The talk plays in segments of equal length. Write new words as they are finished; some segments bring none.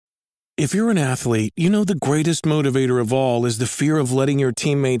If you're an athlete, you know the greatest motivator of all is the fear of letting your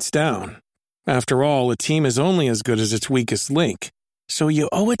teammates down. After all, a team is only as good as its weakest link. So you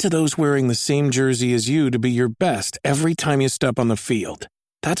owe it to those wearing the same jersey as you to be your best every time you step on the field.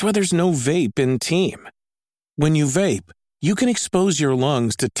 That's why there's no vape in team. When you vape, you can expose your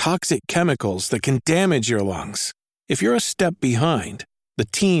lungs to toxic chemicals that can damage your lungs. If you're a step behind, the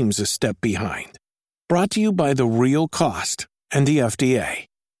team's a step behind. Brought to you by The Real Cost and the FDA.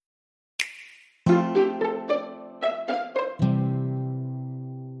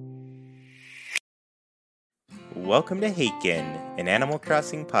 Welcome to Haken, an Animal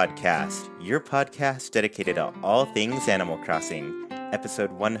Crossing podcast, your podcast dedicated to all things Animal Crossing.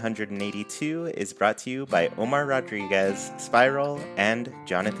 Episode 182 is brought to you by Omar Rodriguez, Spiral, and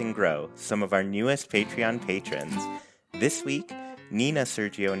Jonathan Groh, some of our newest Patreon patrons. This week, Nina,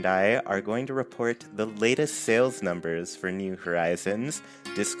 Sergio, and I are going to report the latest sales numbers for New Horizons,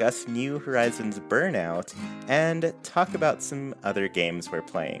 discuss New Horizons Burnout, and talk about some other games we're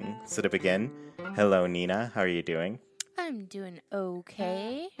playing. So to begin, hello Nina, how are you doing? I'm doing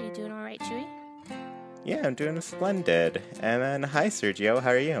okay. Are you doing all right, Chewy? Yeah, I'm doing splendid. And then hi Sergio,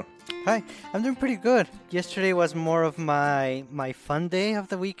 how are you? Hi, I'm doing pretty good. Yesterday was more of my fun day of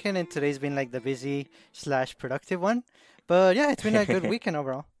the weekend, and today's been like the busy/productive one. But yeah, it's been a good weekend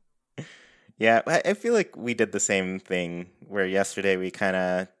overall. Yeah, I feel like we did the same thing where yesterday we kind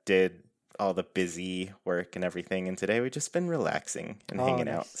of did all the busy work and everything, and today we've just been relaxing and hanging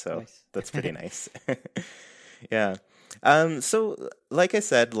out. So that's pretty nice. Yeah. So like I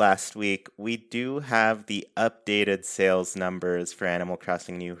said last week, we do have the updated sales numbers for Animal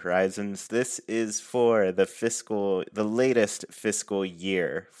Crossing New Horizons. This is for the latest fiscal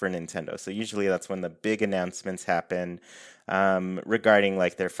year for Nintendo. So usually that's when the big announcements happen regarding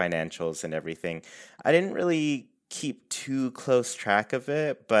like their financials and everything. I didn't really keep too close track of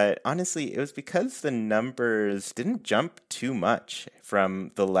it, but honestly, it was because the numbers didn't jump too much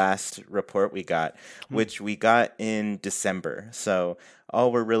from the last report we got, which we got in December. So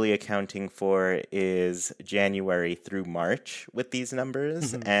all we're really accounting for is January through March with these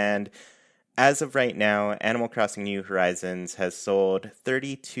numbers. And as of right now, Animal Crossing New Horizons has sold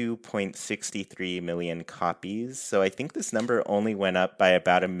 32.63 million copies. So I think this number only went up by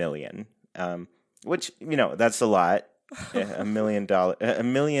about 1 million. Which, you know, that's a lot. $1 million,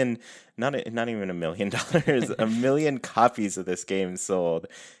 not even $1 million, 1 million copies of this game sold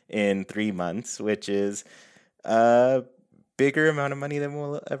in 3 months, which is a bigger amount of money than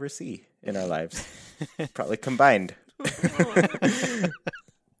we'll ever see in our lives, probably combined.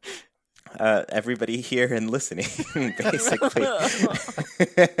 Everybody here and listening, basically.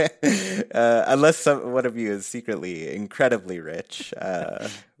 Unless one of you is secretly incredibly rich,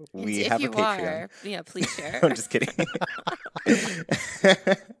 we have a Patreon. Yeah, please share. I'm just kidding.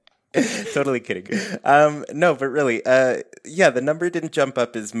 Totally kidding. No, but really, yeah, the number didn't jump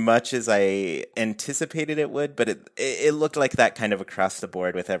up as much as I anticipated it would, but it looked like that kind of across the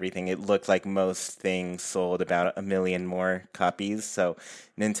board with everything. It looked like most things sold about 1 million more copies, so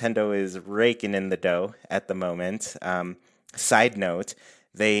Nintendo is raking in the dough at the moment. Side note,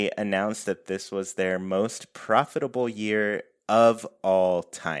 they announced that this was their most profitable year of all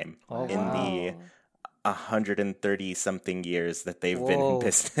time in the 130 something years that they've been in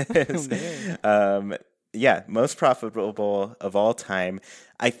business. Yeah, most profitable of all time.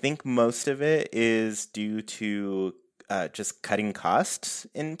 I think most of it is due to just cutting costs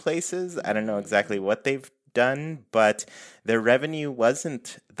in places. I don't know exactly what they've done, but their revenue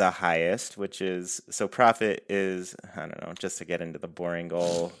wasn't the highest, which is, so profit is, I don't know, just to get into the boring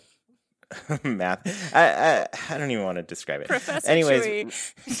old math. I don't even want to describe it. Professor Anyways,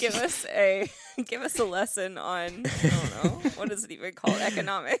 Chewy, give us a lesson on, I don't know, what is it even called?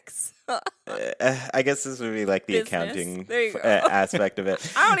 Economics. I guess this would be like the Business. accounting aspect of it.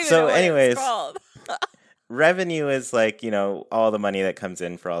 I don't even know what it's called. Revenue is like, you know, all the money that comes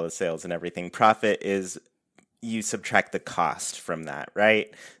in for all the sales and everything. Profit is you subtract the cost from that,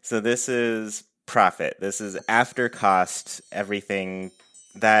 right? So this is profit. This is after cost, everything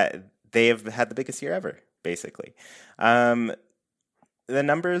that they have had the biggest year ever, basically. The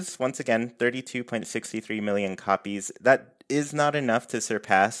numbers, once again, 32.63 million copies. That is not enough to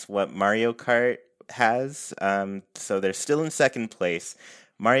surpass what Mario Kart has. So they're still in second place.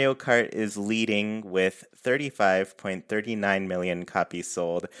 Mario Kart is leading with 35.39 million copies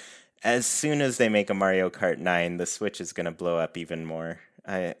sold. As soon as they make a Mario Kart 9, the Switch is going to blow up even more.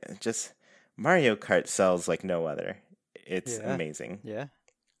 Mario Kart sells like no other. It's amazing. Yeah.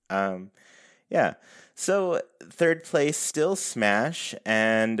 Yeah. So third place, still Smash,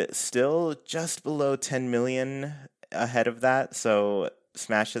 and still just below 10 million ahead of that. So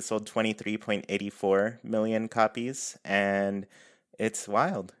Smash has sold 23.84 million copies, and it's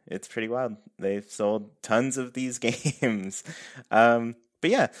wild. It's pretty wild. They've sold tons of these games. But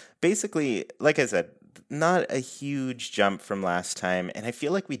yeah, basically, like I said, not a huge jump from last time, and I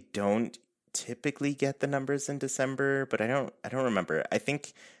feel like we don't typically get the numbers in December, but I don't remember. I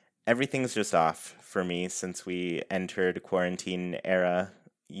think everything's just off for me since we entered quarantine era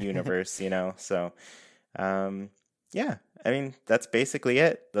universe, So, yeah, I mean, that's basically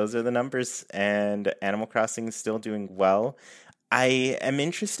it. Those are the numbers, and Animal Crossing is still doing well. I am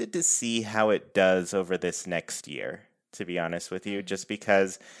interested to see how it does over this next year, to be honest with you, just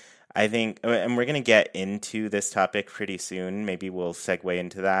because I think, and we're going to get into this topic pretty soon, maybe we'll segue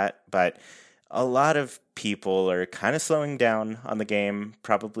into that, but a lot of people are kind of slowing down on the game,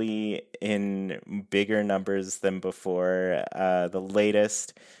 probably in bigger numbers than before. The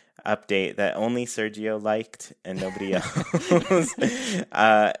latest update that only Sergio liked and nobody else,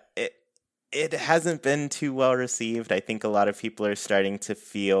 it hasn't been too well received. I think a lot of people are starting to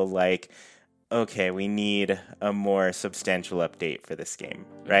feel like, okay, we need a more substantial update for this game,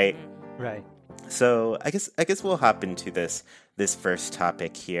 right? Right. So I guess we'll hop into this first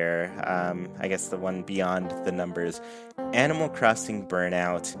topic here. I guess the one beyond the numbers, Animal Crossing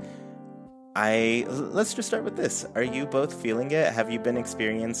Burnout. Let's just start with this. Are you both feeling it? Have you been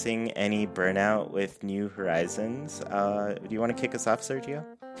experiencing any burnout with New Horizons? Do you want to kick us off, Sergio?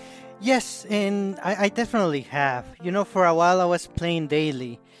 Yes, and I definitely have. For a while I was playing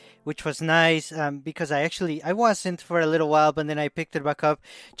daily, which was nice because I wasn't for a little while, but then I picked it back up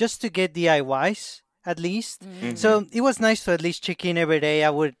just to get DIYs at least. Mm-hmm. So it was nice to at least check in every day.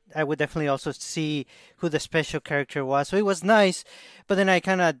 I would definitely also see who the special character was. So it was nice, but then I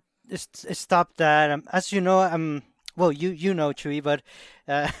kind of stopped that. As you know, well, you know, Chewy, but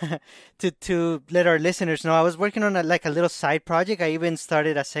to let our listeners know, I was working on a little side project. I even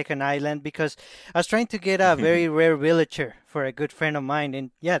started a second island because I was trying to get a very rare villager for a good friend of mine.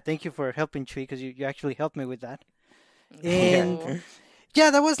 And yeah, thank you for helping, Chewy, because you actually helped me with that. And yeah,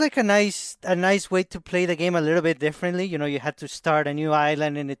 that was like a nice way to play the game a little bit differently. You had to start a new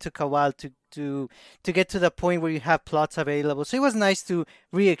island, and it took a while to get to the point where you have plots available. So it was nice to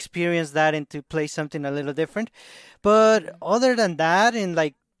re-experience that and to play something a little different. But other than that, in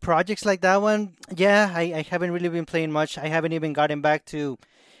like projects like that one, yeah, I haven't really been playing much. I haven't even gotten back to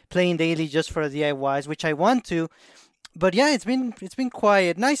playing daily just for the DIYs, which I want to. But yeah, it's been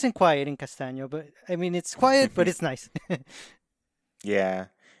quiet, nice and quiet in Castaño. But I mean, it's quiet, but it's nice. Yeah,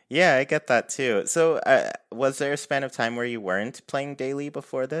 I get that too. So, was there a span of time where you weren't playing daily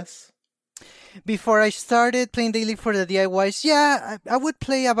before this? Before I started playing daily for the DIYs, yeah, I would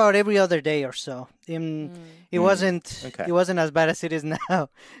play about every other day or so. It wasn't as bad as it is now.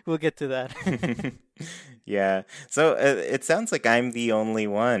 We'll get to that. Yeah. So it sounds like I'm the only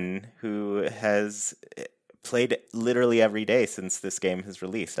one who has played literally every day since this game has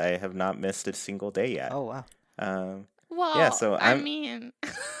released. I have not missed a single day yet. Oh wow. Well, yeah. So I mean,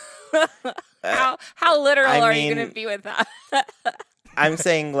 how literal are you going to be with that? I'm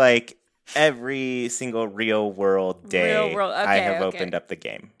saying like every single real world day I have opened up the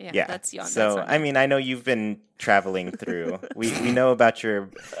game. Yeah. That's young. So, I mean, I know you've been traveling through. we know about your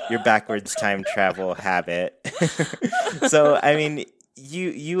backwards time travel habit. So, I mean,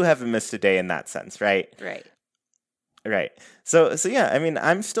 you haven't missed a day in that sense, right? Right. So yeah, I mean,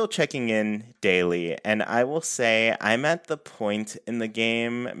 I'm still checking in daily, and I will say I'm at the point in the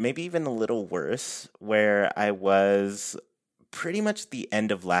game, maybe even a little worse, where I was pretty much the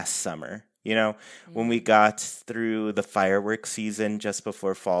end of last summer. When we got through the fireworks season just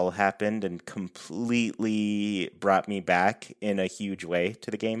before fall happened and completely brought me back in a huge way to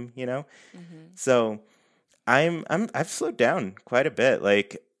the game, So I've slowed down quite a bit,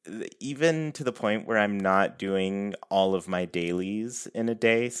 like even to the point where I'm not doing all of my dailies in a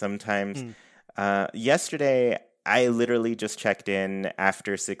day. Sometimes yesterday I literally just checked in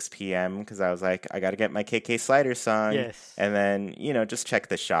after 6 p.m. because I was like, I got to get my KK Slider song. Yes. And then, just check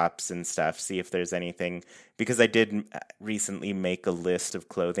the shops and stuff, see if there's anything. Because I did recently make a list of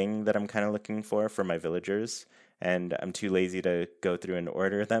clothing that I'm kind of looking for my villagers. And I'm too lazy to go through and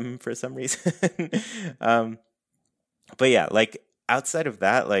order them for some reason. But yeah, like outside of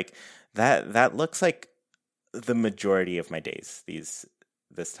that, like that looks like the majority of my days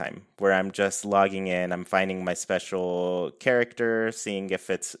this time, where I'm just logging in, I'm finding my special character, seeing if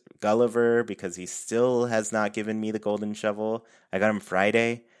it's Gulliver, because he still has not given me the golden shovel. I got him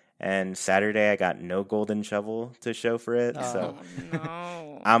Friday, and Saturday I got no golden shovel to show for it. So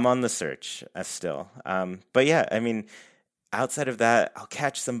no. I'm on the search still. But yeah, I mean, outside of that, I'll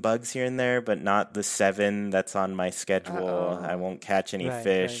catch some bugs here and there, but not the 7 that's on my schedule. I won't catch any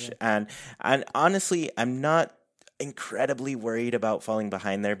fish. Right. And honestly, I'm not incredibly worried about falling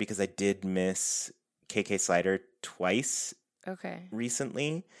behind there because I did miss KK Slider twice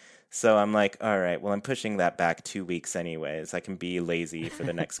recently. So I'm like, all right, well, I'm pushing that back 2 weeks anyways. I can be lazy for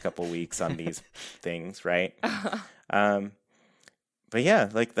the next couple weeks on these things, right? But yeah,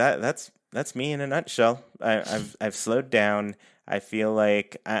 like that's me in a nutshell. I've slowed down. I feel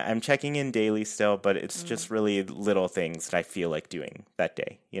like I'm checking in daily still, but it's just really little things that I feel like doing that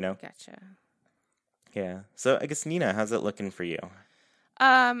day, you know? Gotcha. Yeah. So I guess, Nina, how's it looking for you?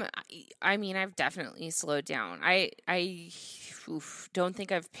 I mean, I've definitely slowed down. I don't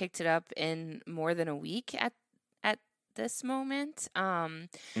think I've picked it up in more than a week at this moment.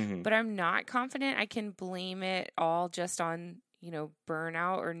 But I'm not confident I can blame it all just on,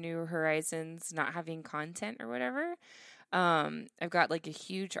 burnout or New Horizons not having content or whatever. I've got like a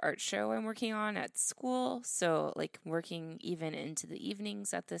huge art show I'm working on at school, so like working even into the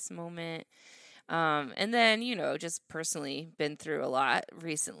evenings at this moment. And then, just personally been through a lot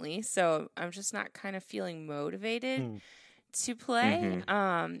recently, so I'm just not kind of feeling motivated to play.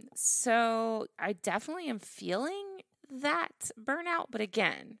 So I definitely am feeling that burnout, but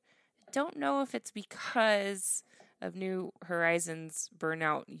again, don't know if it's because of New Horizons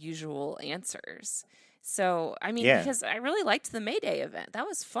burnout usual answers. So, I mean, because I really liked the Mayday event. That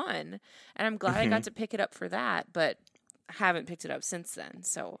was fun, and I'm glad I got to pick it up for that, but I haven't picked it up since then.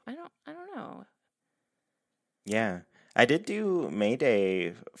 So, I don't know. Yeah. I did do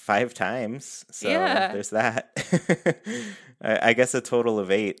Mayday 5 times, so there's that. I guess a total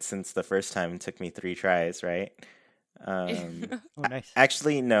of 8 since the first time took me 3 tries, right? Nice.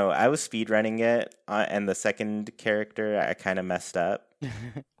 Actually, no, I was speedrunning it, and the second character I kind of messed up,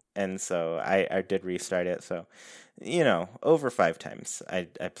 and so I did restart it. So, over 5 times I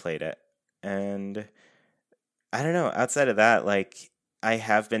played it, and I don't know. Outside of that, like, I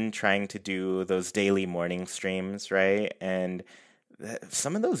have been trying to do those daily morning streams, right? And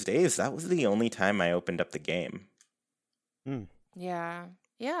some of those days, that was the only time I opened up the game. Yeah.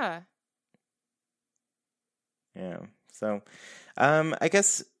 So, I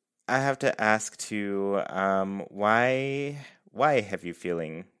guess I have to ask too, why have you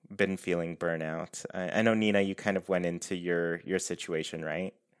been feeling burnout? I know, Nina, you kind of went into your situation,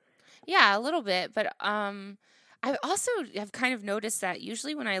 right? Yeah, a little bit, but I also have kind of noticed that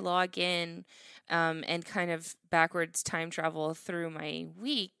usually when I log in and kind of backwards time travel through my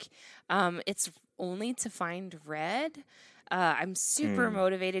week, it's only to find Red. I'm super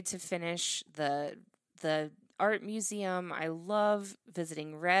motivated to finish the art museum. I love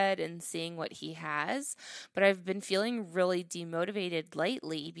visiting Red and seeing what he has, but I've been feeling really demotivated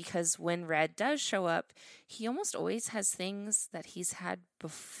lately because when Red does show up, he almost always has things that he's had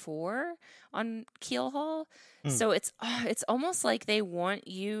before on Keelhaul. So it's almost like they want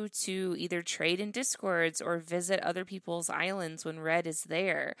you to either trade in Discords or visit other people's islands when Red is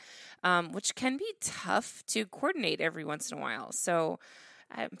there, which can be tough to coordinate every once in a while. So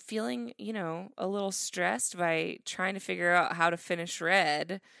I'm feeling, a little stressed by trying to figure out how to finish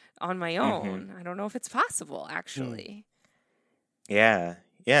Red on my own. I don't know if it's possible, actually. Yeah.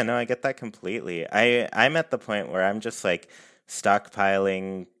 Yeah, no, I get that completely. I'm at the point where I'm just like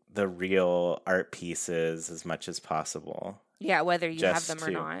stockpiling the real art pieces as much as possible. Yeah, whether you have them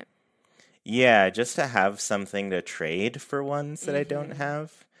or not. Yeah, just to have something to trade for ones that I don't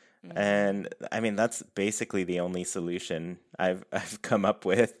have. And I mean, that's basically the only solution I've come up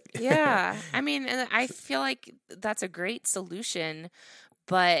with. Yeah. I mean, and I feel like that's a great solution,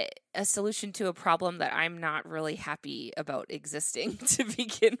 but a solution to a problem that I'm not really happy about existing to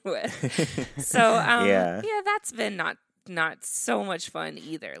begin with. So, yeah, that's been not so much fun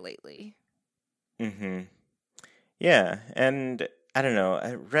either lately. Yeah, and I don't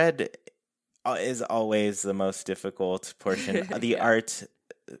know, Red is always the most difficult portion. The art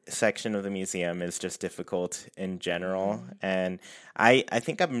section of the museum is just difficult in general, and I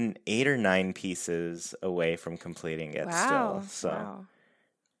think I'm 8 or 9 pieces away from completing it still. So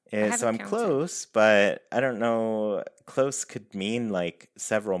so I'm close, but I don't know. Close could mean like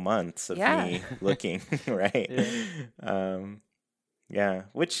several months of me looking, right?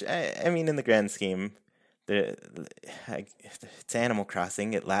 Which I mean, in the grand scheme, it's Animal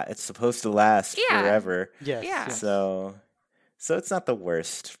Crossing. It's supposed to last forever. Yes. So it's not the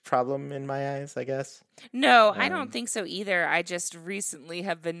worst problem in my eyes, I guess. No, I don't think so either. I just recently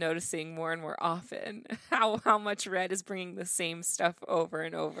have been noticing more and more often how much Red is bringing the same stuff over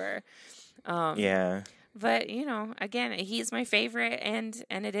and over. But again, he's my favorite, and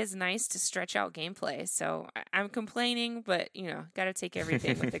it is nice to stretch out gameplay. So I'm complaining, but got to take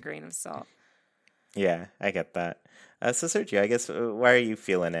everything with a grain of salt. Yeah, I get that. So Sergio, I guess why are you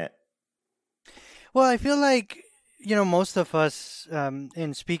feeling it? Well, I feel like most of us,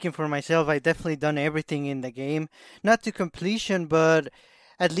 and speaking for myself, I definitely done everything in the game, not to completion, but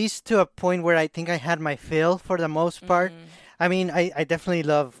at least to a point where I think I had my fill for the most part. Mm-hmm. I mean, I definitely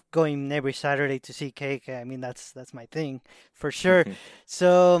love going every Saturday to see Cake. I mean, that's my thing for sure.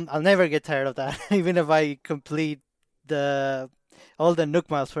 So I'll never get tired of that, even if I complete the all the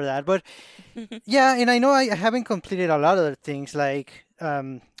Nook miles for that. But yeah, and I know I haven't completed a lot of the things like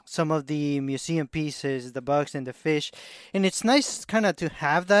some of the museum pieces, the bugs and the fish, and it's nice kind of to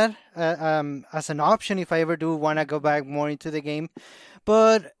have that as an option if I ever do want to go back more into the game.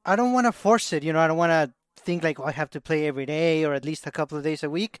 But I don't want to force it. I don't want to think like, oh, I have to play every day or at least a couple of days a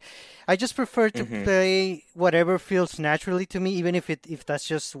week. I just prefer to play whatever feels naturally to me, even if that's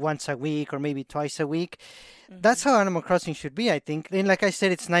just once a week or maybe twice a week. That's how Animal Crossing should be, I think. And like I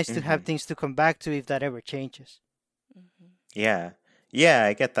said, it's nice to have things to come back to if that ever changes. Yeah. Yeah,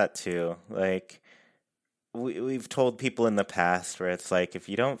 I get that too. Like, we've told people in the past where it's like, if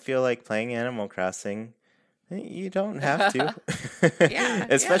you don't feel like playing Animal Crossing, you don't have to. Yeah,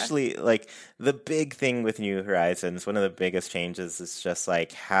 Especially like the big thing with New Horizons, one of the biggest changes is just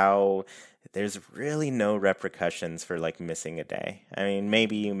like how there's really no repercussions for like missing a day. I mean,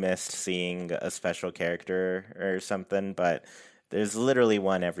 maybe you missed seeing a special character or something, but there's literally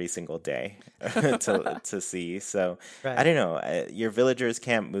one every single day to see. So Right. I don't know. Your villagers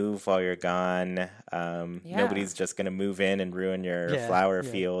can't move while you're gone. Nobody's just going to move in and ruin your flower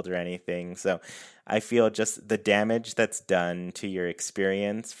field or anything. So I feel just the damage that's done to your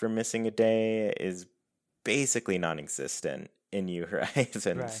experience for missing a day is basically non-existent in New Horizons.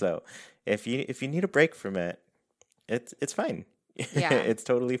 Right. So if you need a break from it, it's fine. Yeah. It's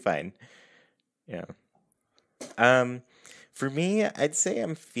totally fine. Yeah. For me, I'd say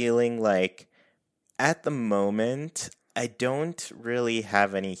I'm feeling like at the moment, I don't really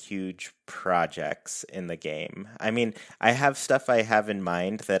have any huge projects in the game. I mean, I have stuff I have in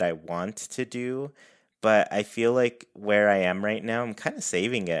mind that I want to do, but I feel like where I am right now, I'm kind of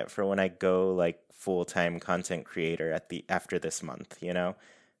saving it for when I go like full-time content creator after this month,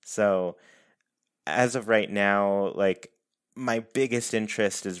 So as of right now, like my biggest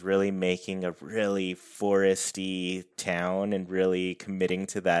interest is really making a really foresty town and really committing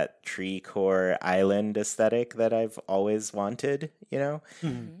to that tree core island aesthetic that I've always wanted,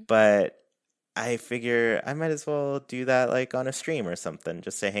 But I figure I might as well do that like on a stream or something,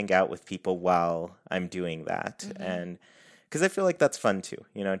 just to hang out with people while I'm doing that. And because I feel like that's fun too,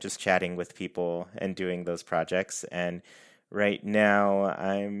 just chatting with people and doing those projects. And right now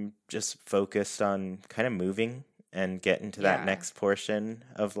I'm just focused on kind of moving and get into that next portion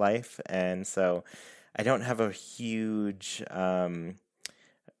of life. And so I don't have a huge, I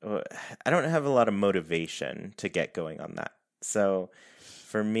don't have a lot of motivation to get going on that. So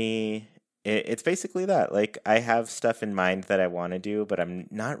for me, it's basically that. Like, I have stuff in mind that I want to do, but I'm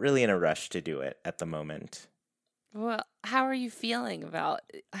not really in a rush to do it at the moment. Well, how are you feeling about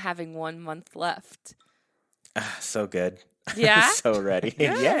having 1 month left? So good. Yeah? So ready.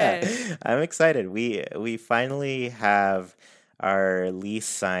 Yeah. I'm excited. We finally have our lease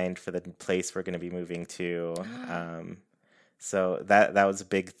signed for the place we're going to be moving to. So that was a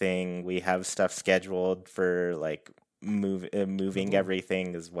big thing. We have stuff scheduled for like moving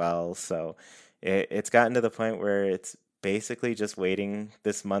everything as well. So it's gotten to the point where it's basically just waiting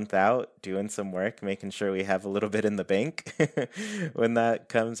this month out, doing some work, making sure we have a little bit in the bank when that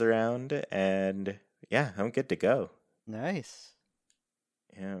comes around. And yeah, I'm good to go. Nice.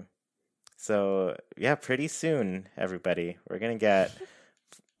 Yeah. So, yeah, pretty soon, everybody, we're going to get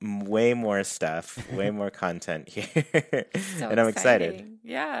way more stuff, way more content here. So and I'm excited.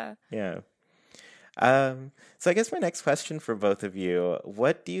 Yeah. Yeah. So I guess my next question for both of you,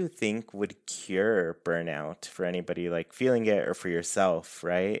 what do you think would cure burnout for anybody like feeling it or for yourself,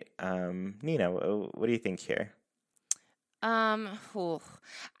 right? Nina, what do you think here?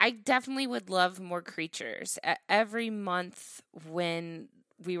 I definitely would love more creatures. Every month when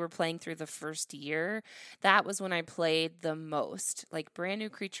we were playing through the first year, that was when I played the most. Like, brand new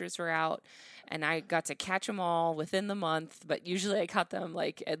creatures were out, and I got to catch them all within the month, but usually I caught them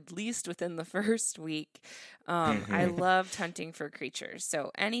like at least within the first week. I loved hunting for creatures.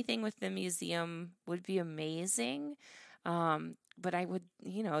 So anything with the museum would be amazing. But I would,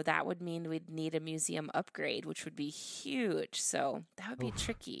 that would mean we'd need a museum upgrade, which would be huge. So that would be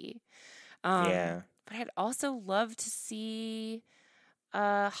tricky. Yeah. But I'd also love to see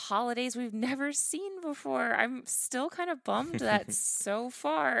holidays we've never seen before. I'm still kind of bummed that so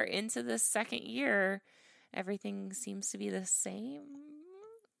far into the second year, everything seems to be the same.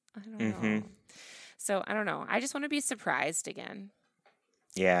 I don't know. So I don't know. I just want to be surprised again.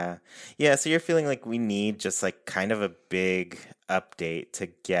 Yeah. Yeah, so you're feeling like we need just like kind of a big update to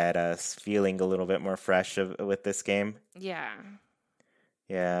get us feeling a little bit more fresh with this game. Yeah.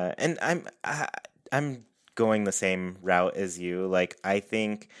 Yeah. And I'm going the same route as you. Like, I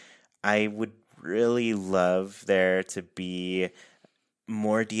think I would really love there to be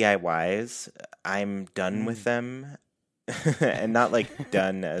more DIYs. I'm done with them. And not like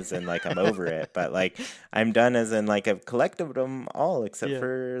done as in like I'm over it, but like I'm done as in like I've collected them all except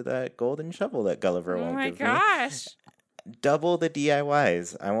for that golden shovel that Gulliver won't give me. Oh my gosh. Double the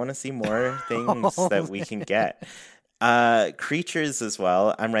DIYs. I want to see more things that we can get. Creatures as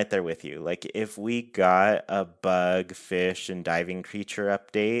well. I'm right there with you. Like, if we got a bug, fish, and diving creature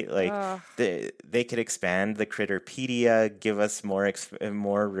update, like they could expand the Critterpedia, give us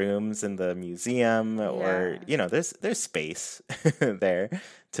more rooms in the museum, or there's space there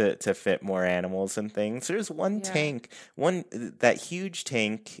to fit more animals and things. There's one tank, that huge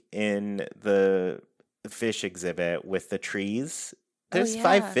tank in the fish exhibit with the trees. There's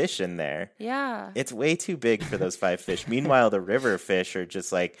 5 fish in there. Yeah. It's way too big for those 5 fish. Meanwhile, the river fish are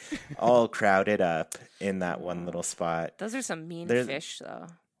just like all crowded up in that one little spot. Those are some mean fish, though.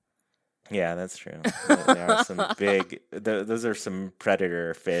 Yeah, that's true. There are some big, those are some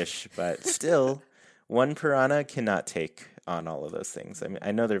predator fish, but still, one piranha cannot take on all of those things. I mean,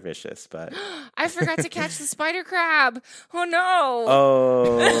 I know they're vicious, but I forgot to catch the spider crab. Oh no!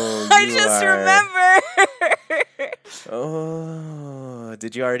 Oh, I just remembered. Oh,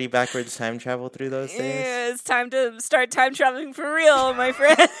 did you already backwards time travel through those things? Yeah, it's time to start time traveling for real, my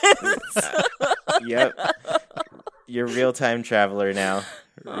friends. Yep, you're a real time traveler now.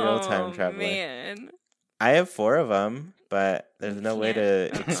 Real time traveler. Man, I have 4 of them, but there's no way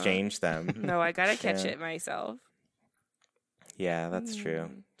to exchange them. No, I gotta catch it myself. Yeah, that's true.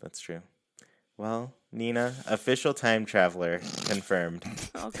 That's true. Well, Nina, official time traveler confirmed.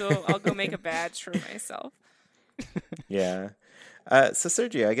 I'll go make a badge for myself. Yeah. So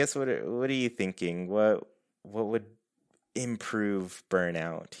Sergio, I guess what are you thinking? What would improve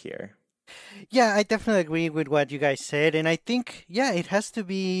Burnout here? Yeah, I definitely agree with what you guys said, and I think it has to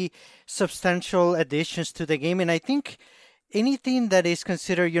be substantial additions to the game, and I think anything that is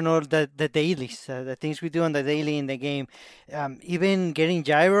considered, the dailies, the things we do on the daily in the game, even getting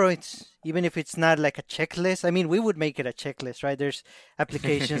gyro, even if it's not like a checklist. I mean, we would make it a checklist, right? There's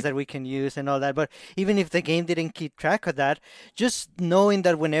applications that we can use and all that. But even if the game didn't keep track of that, just knowing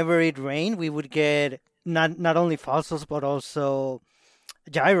that whenever it rained, we would get not only fossils but also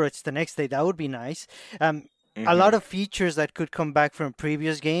gyroids the next day. That would be nice. A lot of features that could come back from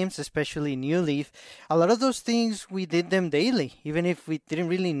previous games, especially New Leaf, a lot of those things we did them daily, even if we didn't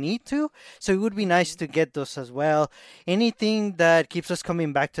really need to. So it would be nice to get those as well. Anything that keeps us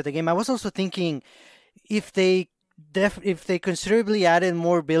coming back to the game. I was also thinking if they considerably added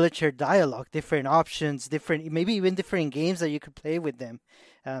more villager dialogue, different options, maybe even different games that you could play with them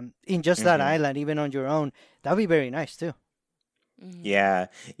in just that island, even on your own, that would be very nice too. Yeah.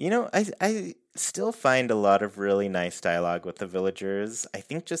 I still find a lot of really nice dialogue with the villagers. I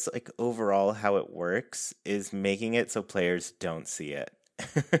think just like overall how it works is making it so players don't see it.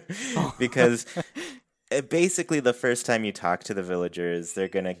 Because basically the first time you talk to the villagers, they're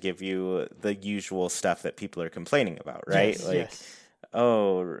going to give you the usual stuff that people are complaining about, right? Yes.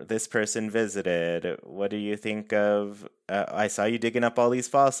 Oh, this person visited. What do you think of... I saw you digging up all these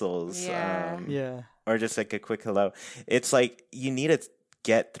fossils. Yeah. Or just like a quick hello. It's like you need to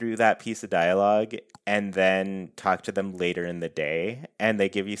get through that piece of dialogue and then talk to them later in the day, and they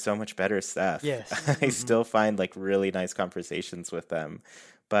give you so much better stuff. Yes. I still find like really nice conversations with them.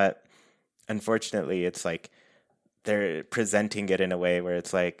 But unfortunately, it's like they're presenting it in a way where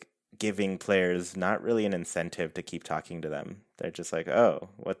it's like giving players not really an incentive to keep talking to them. They're just like, oh,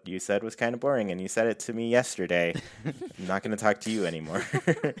 what you said was kind of boring, and you said it to me yesterday. I'm not going to talk to you anymore.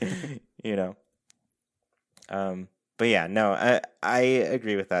 But yeah, no, I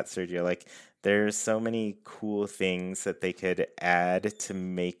agree with that, Sergio. Like, there's so many cool things that they could add to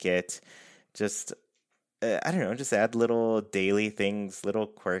make it just, I don't know, just add little daily things, little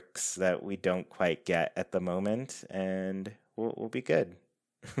quirks that we don't quite get at the moment, and we'll be good.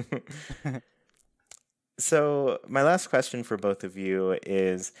 So my last question for both of you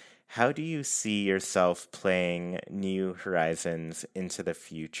is, how do you see yourself playing New Horizons into the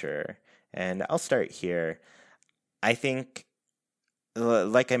future? And I'll start here. I think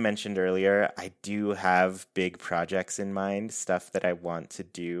like I mentioned earlier, I do have big projects in mind, stuff that I want to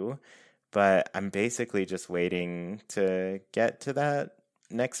do, but I'm basically just waiting to get to that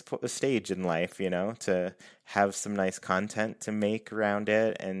next stage in life, to have some nice content to make around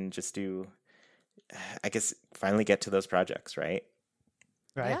it and just I guess, finally get to those projects, right?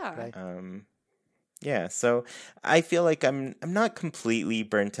 Right, Yeah. right. Yeah, so I feel like I'm not completely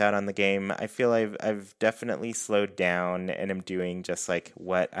burnt out on the game. I feel I've definitely slowed down and am doing just like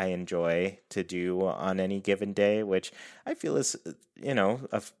what I enjoy to do on any given day, which I feel is,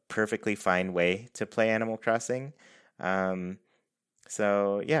 a perfectly fine way to play Animal Crossing.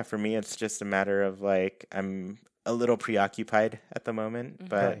 So yeah, for me it's just a matter of like I'm a little preoccupied at the moment,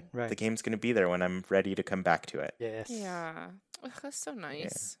 but Right. the game's going to be there when I'm ready to come back to it. Yes. Yeah. Ugh, that's so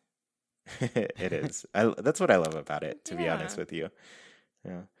nice. It is. That's what I love about it, to be honest with you.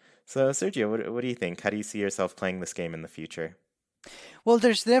 Yeah. So, Sergio, what do you think? How do you see yourself playing this game in the future? Well,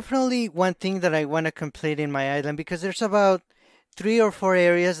 there's definitely one thing that I want to complete in my island because there's about 3 or 4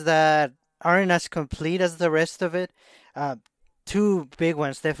 areas that aren't as complete as the rest of it. Uh, Two big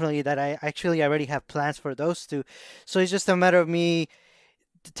ones, definitely, that I actually already have plans for those two. So it's just a matter of me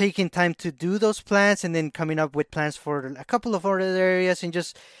taking time to do those plans and then coming up with plans for a couple of other areas and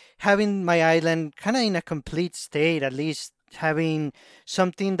just having my island kind of in a complete state, at least having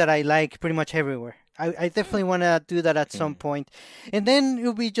something that I like pretty much everywhere. I definitely want to do that at some point. And then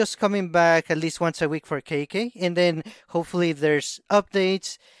it'll be just coming back at least once a week for KK. And then hopefully if there's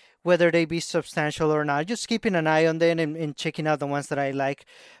updates, whether they be substantial or not, just keeping an eye on them and checking out the ones that I like.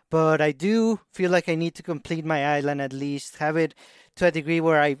 But I do feel like I need to complete my island at least, have it to a degree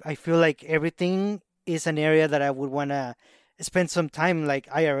where I feel like everything is an area that I would want to spend some time like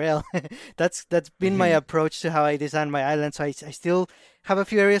IRL. That's been my approach to how I design my island. So I still have a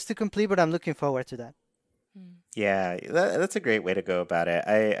few areas to complete, but I'm looking forward to that. Yeah, that's a great way to go about it.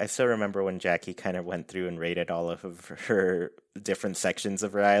 I still remember when Jackie kind of went through and rated all of her different sections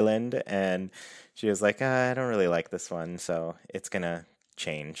of her island, and she was like, I don't really like this one, so it's going to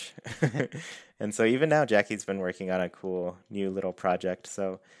change. And so even now, Jackie's been working on a cool new little project,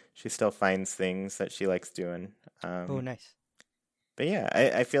 so she still finds things that she likes doing. Oh, nice. But yeah,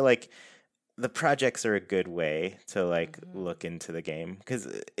 I feel like the projects are a good way to like look into the game because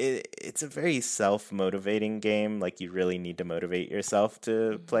it's a very self-motivating game. Like you really need to motivate yourself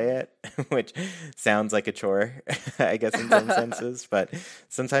to play it, which sounds like a chore, I guess, in some senses. But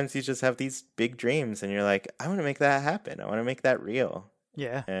sometimes you just have these big dreams and you're like, I want to make that happen. I want to make that real.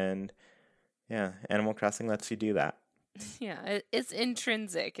 Yeah. And yeah, Animal Crossing lets you do that. Yeah, it's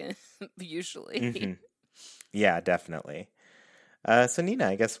intrinsic usually. Yeah, definitely. So Nina,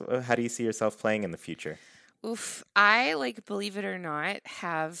 I guess, how do you see yourself playing in the future? Oof, I, like, believe it or not,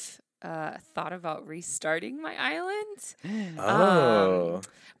 have thought about restarting my island. Oh.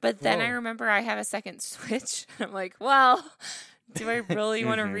 But then I remember I have a second Switch. I'm like, well, do I really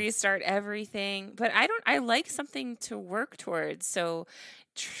want to restart everything? But I like something to work towards. So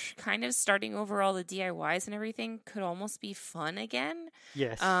kind of starting over all the DIYs and everything could almost be fun again.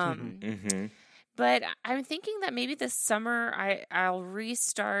 Yes. But I'm thinking that maybe this summer I'll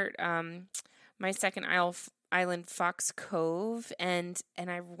restart my second island, Fox Cove, and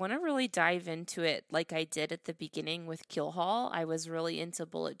I want to really dive into it like I did at the beginning with Keelhaul. I was really into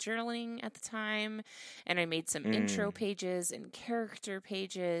bullet journaling at the time, and I made some intro pages and character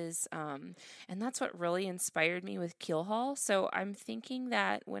pages, and that's what really inspired me with Keelhaul. So I'm thinking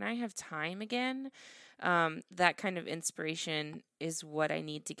that when I have time again, that kind of inspiration is what I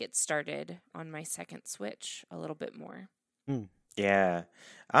need to get started on my second Switch a little bit more. Yeah.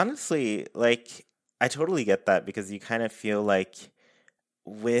 Honestly, like, I totally get that because you kind of feel like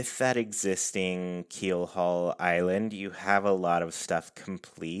with that existing Keelhaul Island, you have a lot of stuff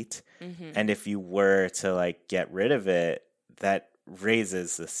complete. And if you were to, like, get rid of it, that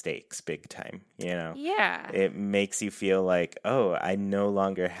raises the stakes big time, Yeah. It makes you feel like, oh, I no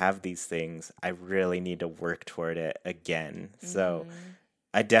longer have these things. I really need to work toward it again. So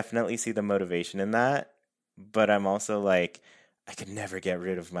I definitely see the motivation in that, but I'm also like, I could never get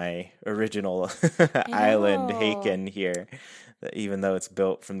rid of my original island, Haken, here, even though it's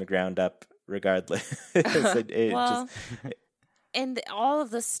built from the ground up regardless. And all of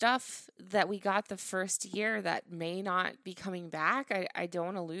the stuff that we got the first year that may not be coming back, I don't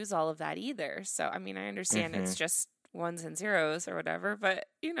want to lose all of that either. So, I mean, I understand it's just ones and zeros or whatever, but,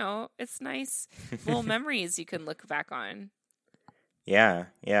 it's nice little memories you can look back on. Yeah,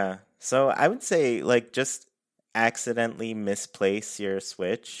 yeah. So I would say, like, just accidentally misplace your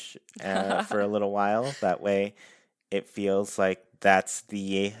Switch for a little while. That way it feels like that's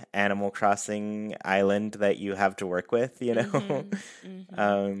the Animal Crossing island that you have to work with, you know?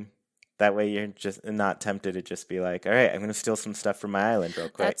 That way you're just not tempted to just be like, all right, I'm going to steal some stuff from my island real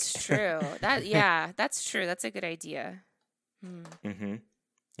quick. That's true. That's true. That's a good idea.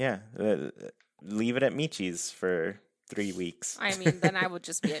 Yeah. Leave it at Michi's for 3 weeks. I mean, then I would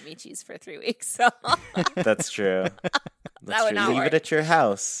just be at Michi's for 3 weeks. So. That's true. That would not Leave work. it at your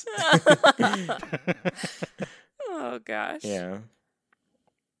house. Oh, gosh. Yeah.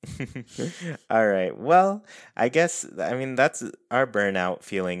 All right. Well, I guess, I mean, that's our burnout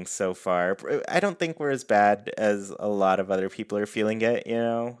feeling so far. I don't think we're as bad as a lot of other people are feeling it, you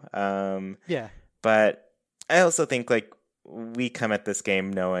know? Yeah. But I also think, like, we come at this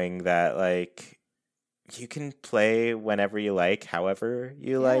game knowing that, like, you can play whenever you like, however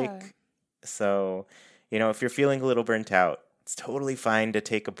you like. So, you know, if you're feeling a little burnt out, it's totally fine to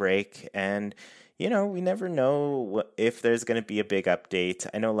take a break. And, you know, we never know if there's going to be a big update.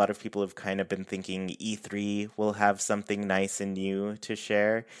 I know a lot of people have kind of been thinking E3 will have something nice and new to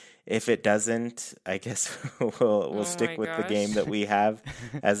share. If it doesn't, I guess we'll stick with the game that we have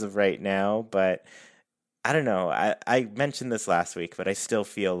as of right now. But I don't know. I mentioned this last week, but I still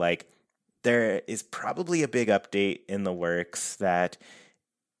feel like there is probably a big update in the works that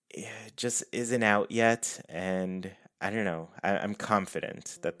just isn't out yet. And I don't know. I'm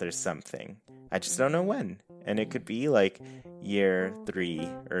confident that there's something. I just don't know when. And it could be like year 3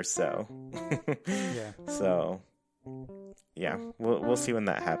 or so. Yeah. So, yeah, we'll see when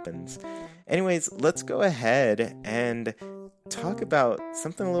that happens. Anyways, let's go ahead and talk about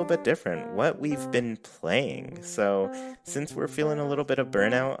something a little bit different, what we've been playing. So, since we're feeling a little bit of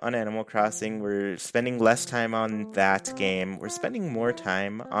burnout on Animal Crossing, we're spending less time on that game. We're spending more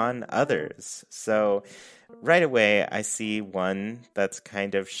time on others. So, right away, I see one that's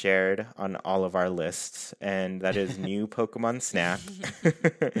kind of shared on all of our lists, and that is new Pokemon Snap.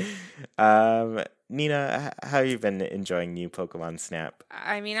 Nina, how have you been enjoying new Pokemon Snap?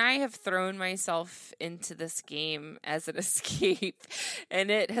 I mean, I have thrown myself into this game as an escape, and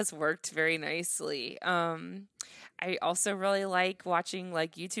it has worked very nicely. I also really like watching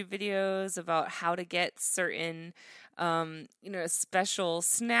like YouTube videos about how to get certain special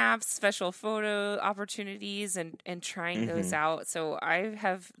snaps, special photo opportunities, and trying those out. So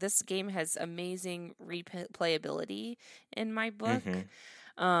this game has amazing replayability in my book.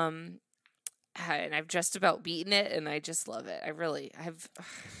 And I've just about beaten it, and I just love it.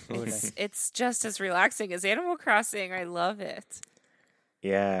 It's just as relaxing as Animal Crossing. I love it.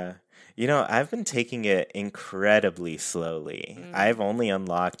 Yeah. You know, I've been taking it incredibly slowly. I've only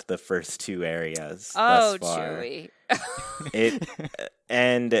unlocked the first 2 areas thus far. Chewy.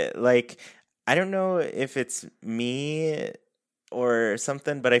 I don't know if it's me or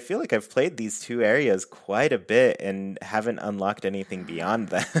something, but I feel like I've played these 2 areas quite a bit and haven't unlocked anything beyond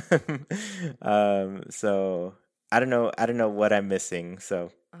them. So I don't know what I'm missing.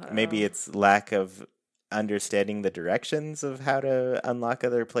 So maybe it's lack of understanding the directions of how to unlock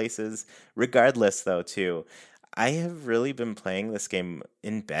other places. Regardless, though, too, I have really been playing this game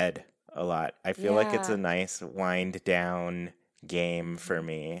in bed a lot. I feel like it's a nice wind down game for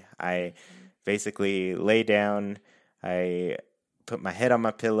me. I basically lay down, I put my head on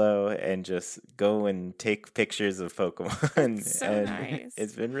my pillow and just go and take pictures of Pokemon. So nice.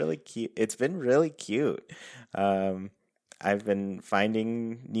 It's been really cute. I've been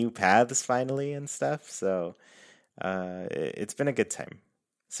finding new paths finally and stuff, so it's been a good time.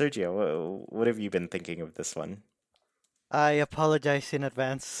 Sergio, what have you been thinking of this one? I apologize in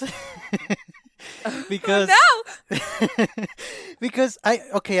advance. Because because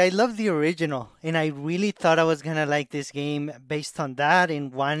I love the original, and I really thought I was gonna like this game based on that,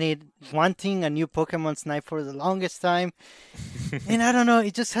 and wanting a new Pokemon Snap for the longest time. And I don't know,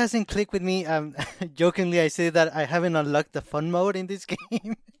 it just hasn't clicked with me. Jokingly, I say that I haven't unlocked the fun mode in this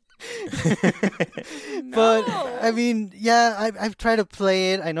game. But I mean, yeah, I've tried to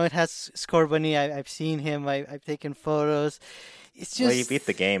play it. I know it has Scorbunny. I've seen him. I've taken photos. It's just, well, you beat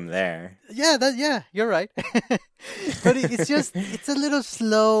the game there. Yeah, you're right. But it's a little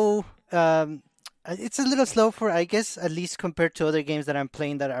slow. It's a little slow for, I guess, at least compared to other games that I'm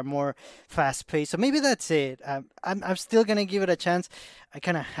playing that are more fast paced. So maybe that's it. I'm still gonna give it a chance. I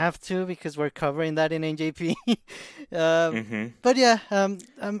kind of have to because we're covering that in NJP. But yeah,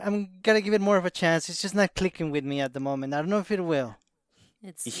 I'm gonna give it more of a chance. It's just not clicking with me at the moment. I don't know if it will.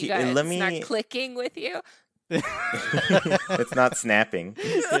 It's not clicking with you. It's not snapping.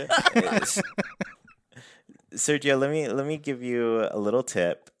 Sergio, let me give you a little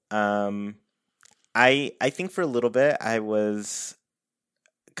tip. I think for a little bit I was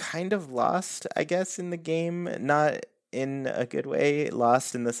kind of lost, I guess, in the game. Not in a good way.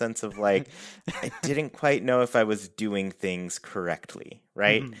 Lost in the sense of like, I didn't quite know if I was doing things correctly,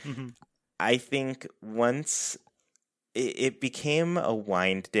 right? I think once it became a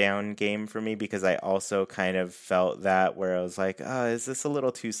wind down game for me, because I also kind of felt that where I was like, oh, is this a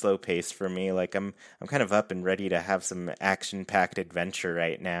little too slow paced for me? Like I'm kind of up and ready to have some action packed adventure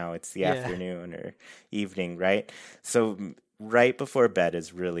right now. It's the afternoon or evening, right? So right before bed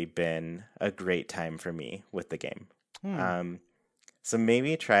has really been a great time for me with the game. So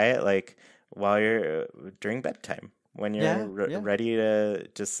maybe try it like while you're during bedtime, when you're ready to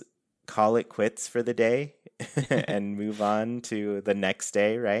just call it quits for the day and move on to the next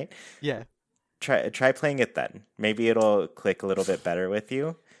day, right? Yeah. Try playing it then. Maybe it'll click a little bit better with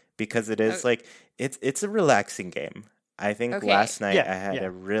you, because it is like it's a relaxing game. I think last night I had a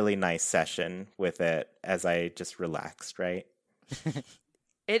really nice session with it as I just relaxed, right?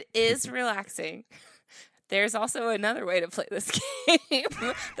 It is relaxing. There's also another way to play this game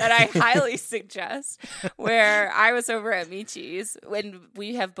that I highly suggest, where I was over at Michi's when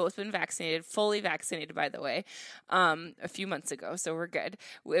we have both been vaccinated, fully vaccinated, by the way, a few months ago, so we're good.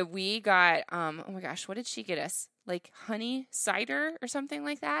 We got, oh my gosh, what did she get us? Like honey cider or something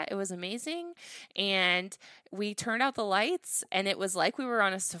like that. It was amazing. And we turned out the lights, and it was like we were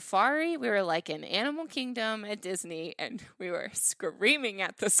on a safari. We were like in Animal Kingdom at Disney, and we were screaming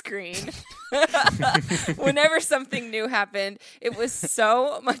at the screen whenever something new happened. It was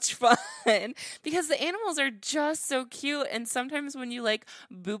so much fun because the animals are just so cute. And sometimes when you like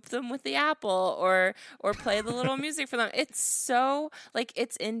boop them with the apple or play the little music for them, it's so like,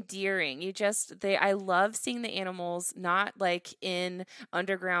 it's endearing. I love seeing the animals not like in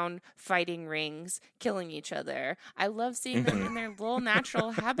underground fighting rings killing each other. I love seeing them in their little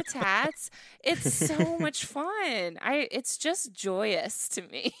natural habitats. It's so much fun. It's just joyous to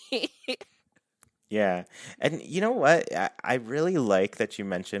me. Yeah. And you know what? I really like that you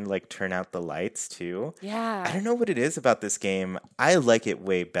mentioned like turn out the lights too. Yeah. I don't know what it is about this game. I like it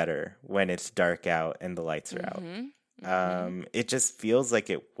way better when it's dark out and the lights are out. It just feels like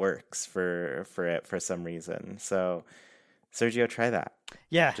it works for it for some reason. So Sergio, try that.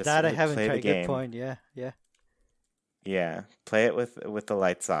 Yeah, just that I haven't tried. Good point. Yeah, play it with the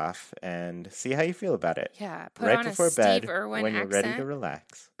lights off and see how you feel about it. Yeah, put right on before a bed Steve Irwin when you're accent. ready to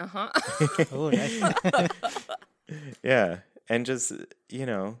relax. Oh, nice. Yeah, and just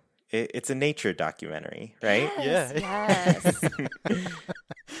it's a nature documentary, right? Yes.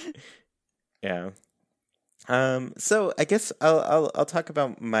 Yeah. So I guess I'll talk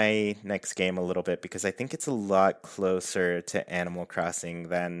about my next game a little bit, because I think it's a lot closer to Animal Crossing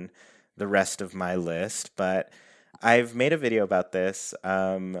than the rest of my list, but I've made a video about this.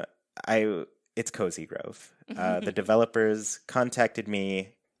 It's Cozy Grove. The developers contacted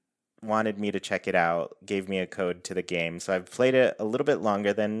me, wanted me to check it out, gave me a code to the game. So I've played it a little bit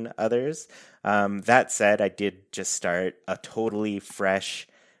longer than others. That said, I did just start a totally fresh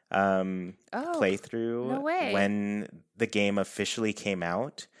playthrough when the game officially came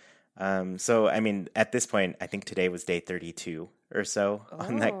out. So, I mean, at this point, I think today was day 32 or so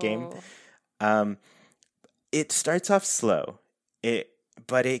on that game. It starts off slow,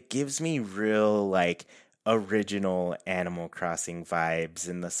 but it gives me real like original Animal Crossing vibes,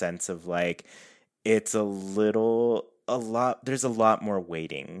 in the sense of like there's a lot more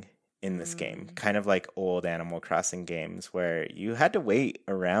waiting in this game, kind of like old Animal Crossing games where you had to wait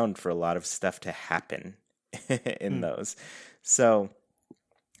around for a lot of stuff to happen in those. So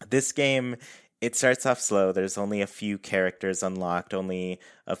this game, it starts off slow. There's only a few characters unlocked, only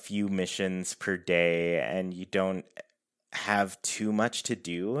a few missions per day, and you don't have too much to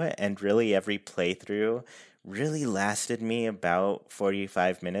do. And really, every playthrough really lasted me about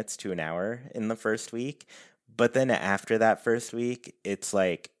 45 minutes to an hour in the first week. But then after that first week, it's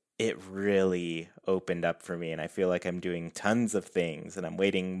like it really opened up for me, and I feel like I'm doing tons of things, and I'm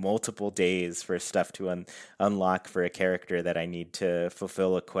waiting multiple days for stuff to unlock for a character that I need to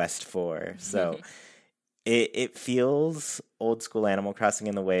fulfill a quest for. So it feels old school Animal Crossing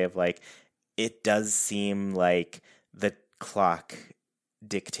in the way of like, it does seem like the clock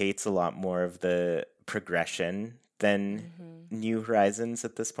dictates a lot more of the progression than New Horizons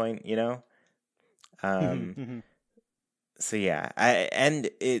at this point, So yeah, and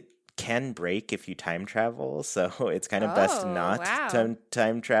it can break if you time travel, so it's kind of best not to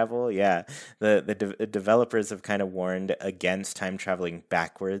time travel. Yeah, the developers have kind of warned against time traveling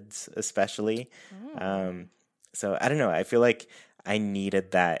backwards, especially. So I don't know. I feel like I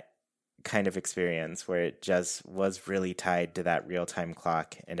needed that kind of experience where it just was really tied to that real time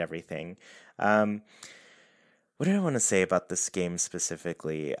clock and everything. What did I want to say about this game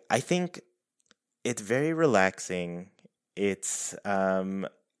specifically? I think it's very relaxing. it's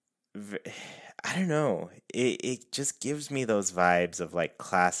I don't know. It just gives me those vibes of like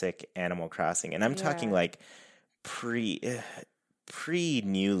classic Animal Crossing, and I'm talking like pre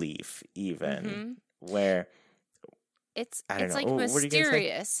New Leaf even, where it's I don't it's know. like Oh, what are you gonna say?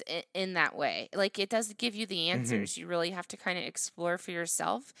 mysterious in that way. Like it does give you the answers. You really have to kind of explore for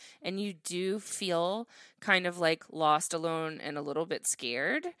yourself, and you do feel kind of like lost, alone, and a little bit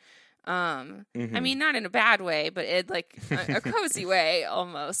scared. I mean, not in a bad way, but in like a cozy way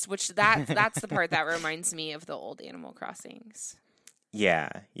almost. Which that's the part that reminds me of the old Animal Crossings. Yeah,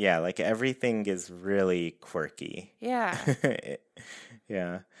 like everything is really quirky. Yeah.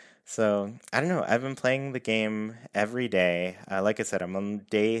 Yeah. So, I don't know. I've been playing the game every day. Like I said, I'm on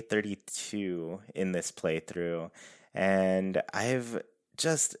day 32 in this playthrough, and I have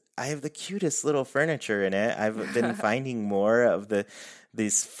the cutest little furniture in it. I've been finding more of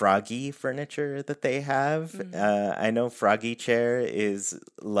this Froggy furniture that they have. I know Froggy Chair is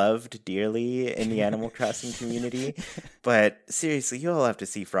loved dearly in the Animal Crossing community, but seriously, you all have to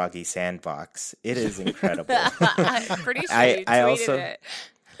see Froggy Sandbox. It is incredible. I'm pretty sure you I tweeted also it.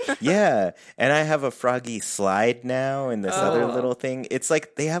 Yeah, and I have a Froggy slide now and this other little thing. It's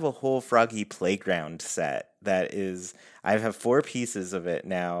like they have a whole Froggy playground set that is I have 4 pieces of it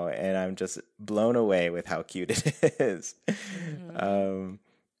now, and I'm just blown away with how cute it is.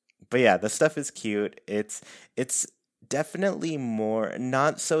 But yeah, the stuff is cute. It's definitely more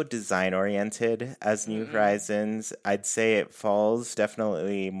not so design oriented as New Horizons. I'd say it falls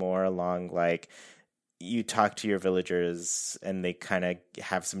definitely more along like you talk to your villagers and they kind of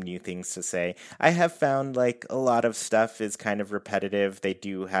have some new things to say. I have found like a lot of stuff is kind of repetitive. They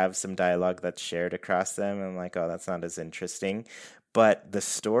do have some dialogue that's shared across them. I'm like, oh, that's not as interesting. But the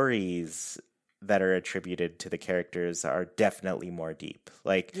stories that are attributed to the characters are definitely more deep.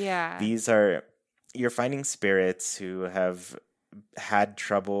 Like, you're finding spirits who have had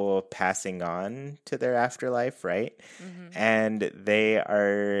trouble passing on to their afterlife, right? And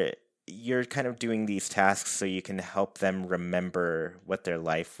you're kind of doing these tasks so you can help them remember what their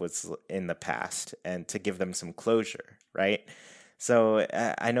life was in the past and to give them some closure, right? So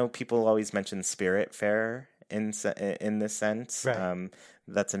I know people always mention Spiritfarer in this sense. Right.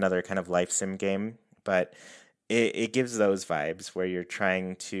 That's another kind of life sim game, but it gives those vibes where you're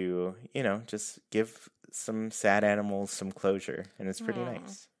trying to, just give some sad animals some closure, and it's pretty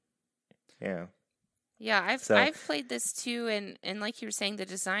nice. Yeah. Yeah, I've played this too, and like you were saying, the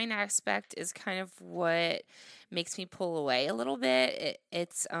design aspect is kind of what makes me pull away a little bit.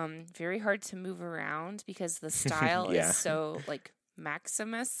 It's very hard to move around because the style is so like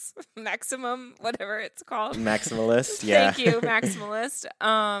maximum, whatever it's called. Maximalist, yeah. Thank you, maximalist.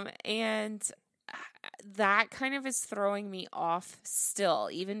 And that kind of is throwing me off still,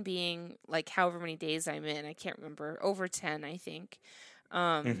 even being like however many days I'm in. I can't remember, over 10, I think.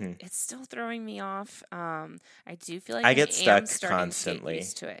 It's still throwing me off. I do feel like I get stuck constantly. To get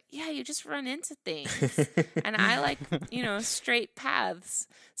used to it. Yeah, you just run into things, and I like straight paths,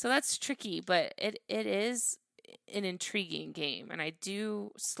 so that's tricky. But it is an intriguing game, and I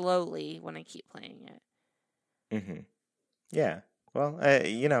do slowly when I keep playing it. Yeah. Well,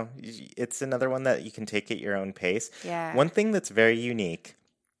 it's another one that you can take at your own pace. Yeah. One thing that's very unique,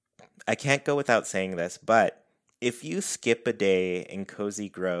 I can't go without saying this, but if you skip a day in Cozy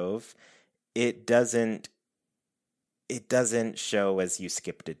Grove, it doesn't show as you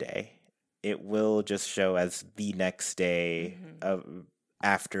skipped a day. It will just show as the next day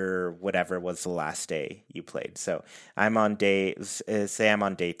after whatever was the last day you played. So I'm on day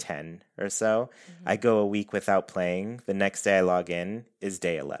 10 or so. I go a week without playing. The next day I log in is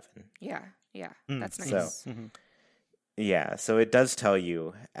day 11. Yeah, that's nice. So, yeah, so it does tell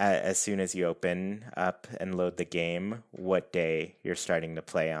you as soon as you open up and load the game what day you're starting to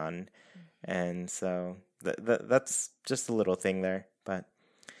play on. And so that's just a little thing there. But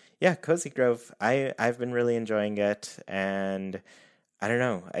yeah, Cozy Grove, I've been really enjoying it. And I don't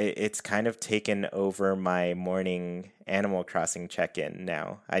know, it's kind of taken over my morning Animal Crossing check-in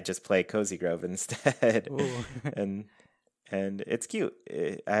now. I just play Cozy Grove instead. and it's cute.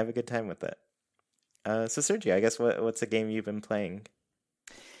 I have a good time with it. So Sergio, I guess what's a game you've been playing?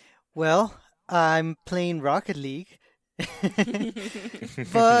 Well, I'm playing Rocket League,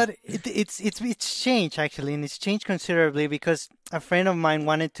 but it's changed actually, and it's changed considerably because a friend of mine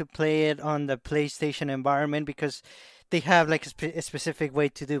wanted to play it on the PlayStation environment because they have like a specific way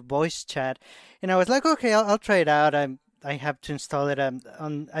to do voice chat, and I was like, okay, I'll try it out. I have to install it I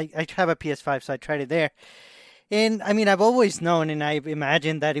have a PS5, so I tried it there. And I mean, I've always known and I've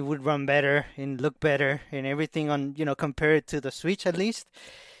imagined that it would run better and look better and everything on, compared to the Switch at least.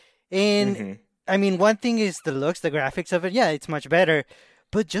 And I mean, one thing is the looks, the graphics of it. Yeah, it's much better,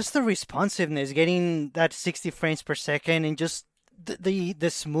 but just the responsiveness, getting that 60 frames per second, and just the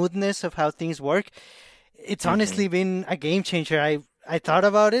smoothness of how things work. It's honestly been a game changer. I thought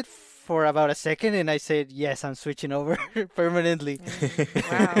about it for about a second, and I said, yes, I'm switching over permanently.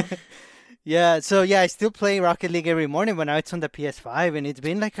 Wow. Yeah, so yeah, I still play Rocket League every morning, but now it's on the PS5, and it's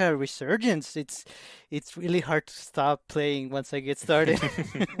been like a resurgence. It's really hard to stop playing once I get started.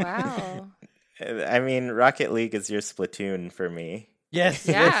 Wow. I mean, Rocket League is your Splatoon for me. Yes.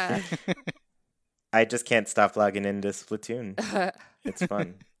 Yeah. I just can't stop logging into Splatoon. It's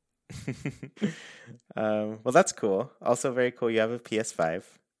fun. Well, that's cool. Also very cool. You have a PS5.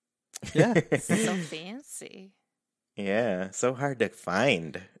 Yeah. So fancy. Yeah, so hard to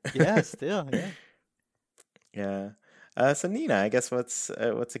find. Yeah, still, yeah. Yeah. So Nina, I guess what's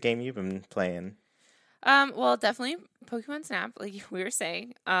a game you've been playing? Well, definitely Pokemon Snap, like we were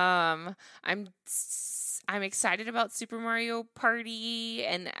saying. I'm excited about Super Mario Party,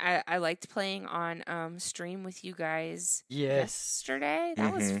 and I liked playing on stream with you guys yesterday.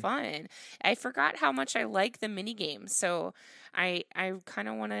 That was fun. I forgot how much I like the mini games, so I kind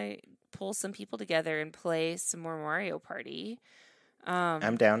of want to pull some people together and play some more Mario Party.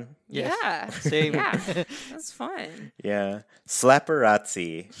 I'm down. Yes. Yeah, Same. yeah, that was fun. Yeah.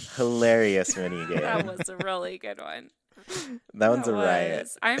 Slapperazzi. Hilarious minigame. That was a really good one. That one's a That riot.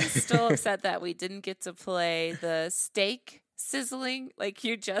 was. I'm still upset that we didn't get to play the steak sizzling. Like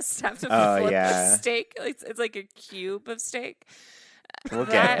you just have to flip the steak. It's like a cube of steak. We'll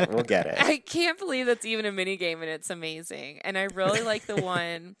get it. We'll get it. I can't believe that's even a mini game, and it's amazing. And I really like the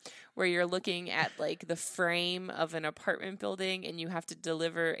one where you're looking at like the frame of an apartment building, and you have to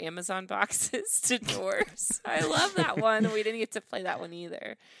deliver Amazon boxes to doors. I love that one. We didn't get to play that one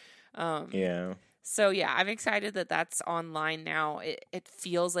either. Yeah. So yeah, I'm excited that that's online now. It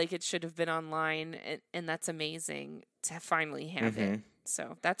feels like it should have been online, and that's amazing to finally have it.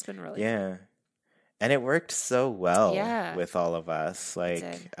 So that's been really fun. And it worked so well with all of us. Like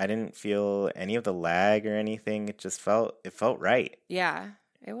I didn't feel any of the lag or anything. It just felt right. Yeah,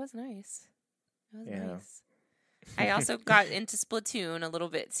 it was nice. It was nice. I also got into Splatoon a little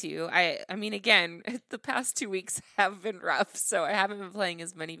bit too. I mean, again, the past 2 weeks have been rough, so I haven't been playing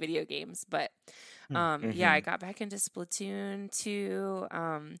as many video games. But yeah, I got back into Splatoon 2.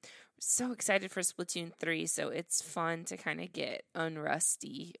 So excited for Splatoon 3, so it's fun to kind of get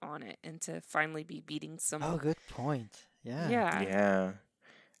unrusty on it and to finally be beating some. Oh, good point. Yeah. Yeah.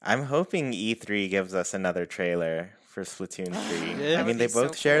 I'm hoping E3 gives us another trailer for Splatoon 3. I mean, they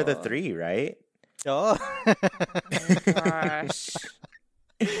both share the 3, right? Oh. Gosh.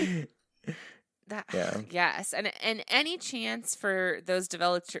 Yes, and any chance for those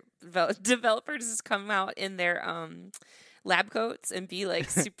developers to come out in their lab coats and be like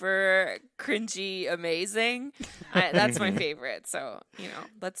super cringy amazing, that's my favorite. So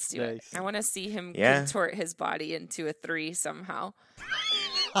let's do it. I want to see him contort his body into a 3 somehow.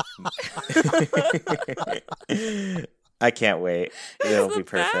 I can't wait. It'll be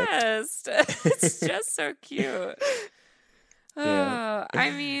perfect. Best. It's just so cute. I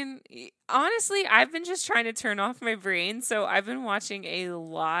mean, honestly, I've been just trying to turn off my brain, so I've been watching a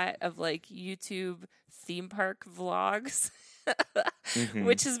lot of like YouTube theme park vlogs,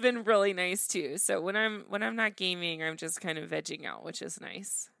 which has been really nice too. So when I'm not gaming, I'm just kind of vegging out, which is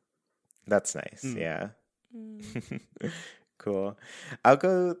nice. That's nice. Yeah. Cool. I'll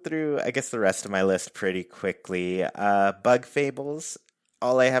go through, I guess, the rest of my list pretty quickly. Bug Fables.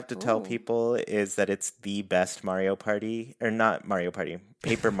 All I have to tell people is that it's the best Mario Party, or not Mario Party,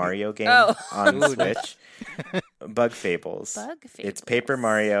 Paper Mario game on Switch. Bug Fables. It's Paper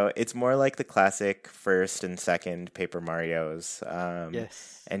Mario. It's more like the classic first and second Paper Marios.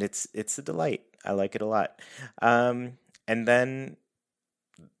 Yes. And it's a delight. I like it a lot. And then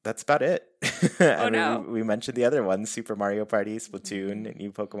that's about it. We mentioned the other ones, Super Mario Party, Splatoon,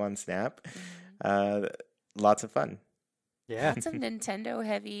 New Pokemon Snap. Lots of fun. Yeah. Lots of Nintendo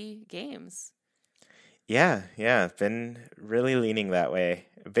heavy games. Yeah. Been really leaning that way.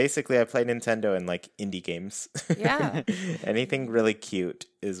 Basically, I play Nintendo and like indie games. Yeah. Anything really cute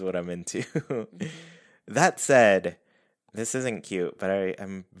is what I'm into. That said, this isn't cute, but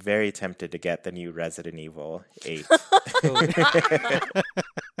I'm very tempted to get the new Resident Evil 8.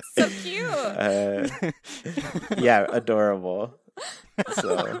 So cute. Yeah, adorable.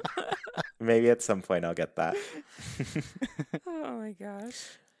 So maybe at some point I'll get that. Oh my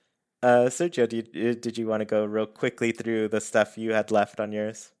gosh. Sergio, did you want to go real quickly through the stuff you had left on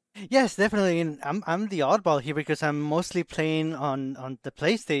yours? Yes, definitely. And I'm the oddball here because I'm mostly playing on the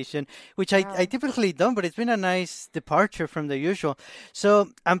PlayStation, which I Wow. typically don't, but it's been a nice departure from the usual. So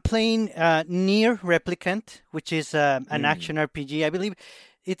I'm playing Nier Replicant, which is an Mm. action RPG. I believe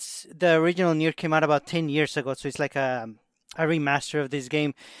it's the original Nier came out about 10 years ago, so it's like a remaster of this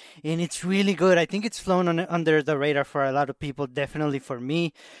game, and it's really good. I think it's flown under the radar for a lot of people, definitely for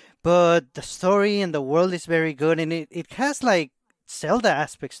me. But the story and the world is very good, and it has like Zelda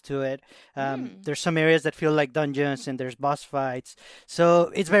aspects to it. Hmm. There's some areas that feel like dungeons, and there's boss fights.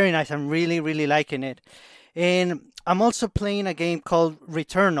 So it's very nice. I'm really, really liking it. And I'm also playing a game called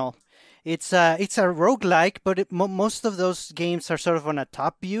Returnal. It's a roguelike, but most of those games are sort of on a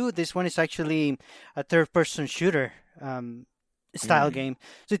top view. This one is actually a third person shooter style Mm. game.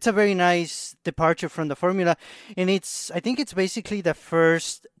 So it's a very nice departure from the formula. And I think it's basically the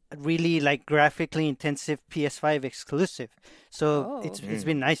first really like graphically intensive PS5 exclusive. So it's Oh. it's Mm.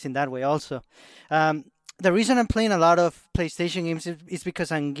 been nice in that way also. Um, the reason I'm playing a lot of PlayStation games is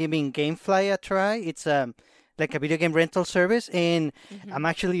because I'm giving GameFly a try. It's like a video game rental service, and Hmm. I'm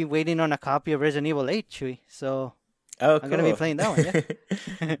actually waiting on a copy of Resident Evil 8, Chewy. So Oh, I'm gonna be cool. playing that one.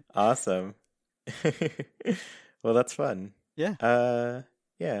 Yeah, Awesome. Well, that's fun. yeah. Uh,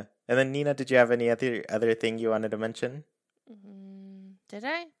 yeah. And then Nina, did you have any other thing you wanted to mention? Did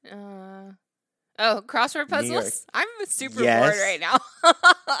I? Oh, crossword New York. puzzles? I'm super bored right Yes. now.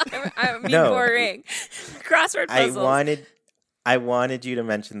 I'm being No. boring. Crossword I puzzles. wanted I wanted you to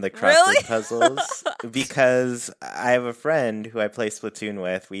mention the Really? crossword puzzles because I have a friend who I play Splatoon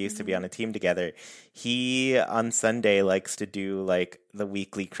with. We used to be Hmm. on a team together. He on Sunday likes to do like the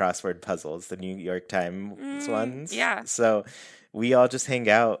weekly crossword puzzles, the New York Times ones. Yeah. So we all just hang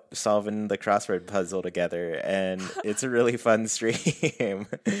out solving the crossword puzzle together, and it's a really fun stream.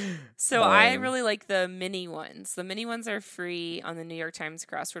 So I um, really like the mini ones. The mini ones are free on the New York Times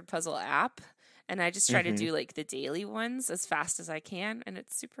crossword puzzle app. And I just try to mhm. do like the daily ones as fast as I can. And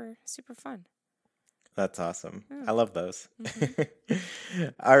it's super, super fun. That's awesome. Yeah. I love those. Hmm.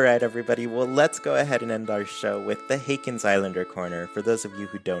 All right, everybody. Well, let's go ahead and end our show with the Hakens Islander Corner. For those of you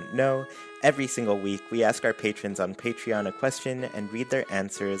who don't know, every single week we ask our patrons on Patreon a question and read their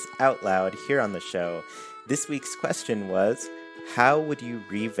answers out loud here on the show. This week's question was, how would you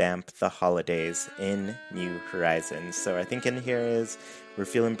revamp the holidays in New Horizons? So our thinking here is, we're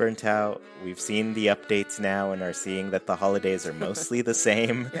feeling burnt out. We've seen the updates now and are seeing that the holidays are mostly the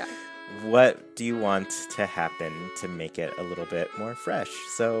same. Yeah. What do you want to happen to make it a little bit more fresh?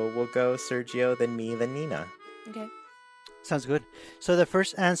 So we'll go Sergio, then me, then Nina. Okay. Sounds good. So the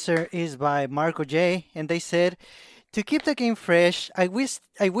first answer is by Marco J, and they said, to keep the game fresh, I wish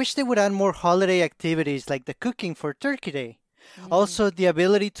they would add more holiday activities like the cooking for Turkey Day. Mm. Also, the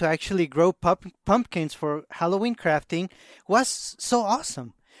ability to actually grow pumpkins for Halloween crafting was so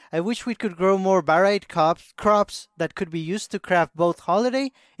awesome. I wish we could grow more varied crops that could be used to craft both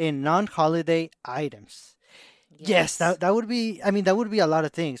holiday and non-holiday items. Yes, Yes. that would be. I mean, that would be a lot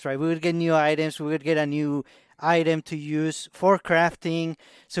of things, right? We would get new items. We would get a new item to use for crafting.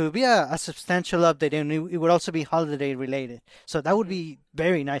 So it would be a substantial update, and it would also be holiday related. So that would Hmm. be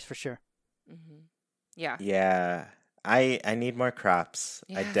very nice for sure. Hmm. Yeah. Yeah, I need more crops.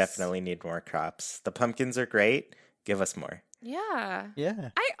 I Yes. definitely need more crops. The pumpkins are great. Give us more. Yeah. Yeah.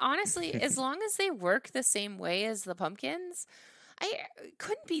 I honestly, as long as they work the same way as the pumpkins, I it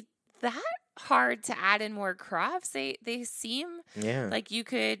couldn't be that hard to add in more crops. They seem Yeah. like you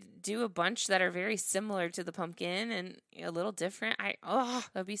could do a bunch that are very similar to the pumpkin and a little different.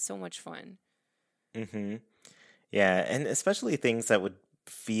 That'd be so much fun. Mm-hmm. Yeah, and especially things that would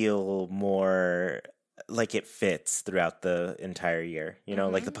feel more like it fits throughout the entire year. You know,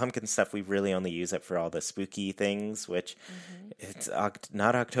 like the Mhm. pumpkin stuff, we really only use it for all the spooky things, which Mhm. it's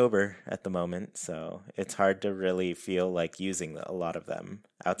not October at the moment, so it's hard to really feel like using a lot of them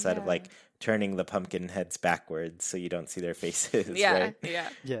outside of Yeah. like turning the pumpkin heads backwards so you don't see their faces, Yeah, right? yeah.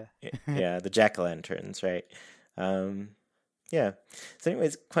 Yeah. Yeah, the jack-o'-lanterns, right? Um, yeah. So,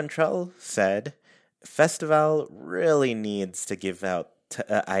 anyways, Quantrell said, Festival really needs to give out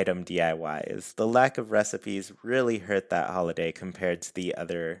item DIYs. The lack of recipes really hurt that holiday compared to the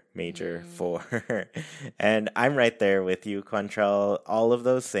other major Mm. four. And I'm right there with you, Quantrell. All of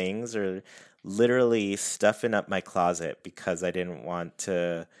those things are literally stuffing up my closet because I didn't want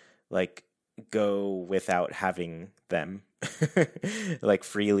to, like, go without having them like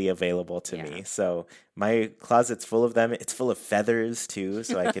freely available to Yeah. me. So my closet's full of them. It's full of feathers too,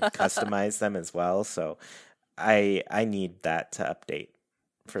 so I could customize them as well. So I need that to update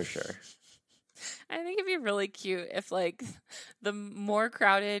for sure. I think it'd be really cute if, like, the more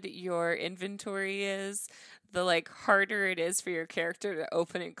crowded your inventory is, the like harder it is for your character to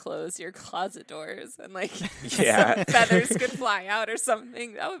open and close your closet doors, and like Yeah. feathers could fly out or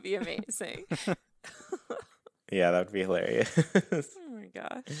something. That would be amazing. Yeah, that would be hilarious. Oh my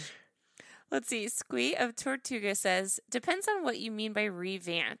gosh. Let's see. Squee of Tortuga says, depends on what you mean by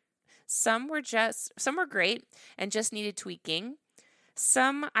revamp. Some were great and just needed tweaking.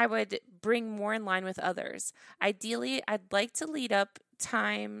 Some I would bring more in line with others. Ideally, I'd like to lead up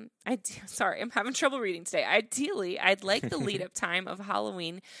time. Sorry, I'm having trouble reading today. Ideally, I'd like the lead up time of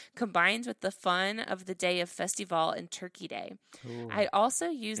Halloween combined with the fun of the day of Festival and Turkey Day. Ooh. I'd also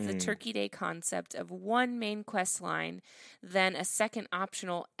use the Turkey Day concept of one main quest line, then a second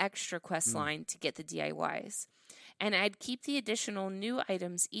optional extra quest line to get the DIYs. And I'd keep the additional new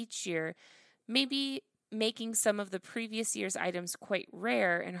items each year, maybe making some of the previous year's items quite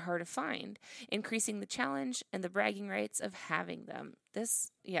rare and hard to find, increasing the challenge and the bragging rights of having them.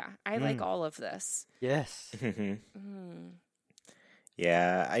 I like all of this. Yes.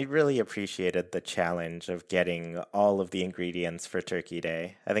 Yeah, I really appreciated the challenge of getting all of the ingredients for Turkey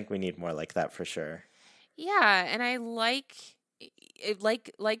Day. I think we need more like that for sure. Yeah, and I like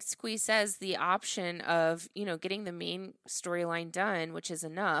Squee says, the option of, getting the main storyline done, which is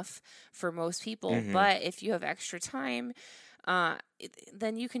enough for most people. But if you have extra time,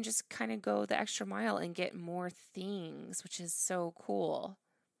 then you can just kind of go the extra mile and get more things, which is so cool.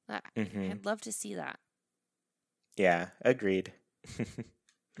 I'd love to see that. Yeah, agreed.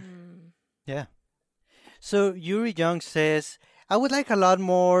 Yeah. So Yuri Young says, I would like a lot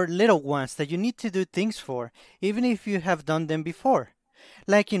more little ones that you need to do things for, even if you have done them before.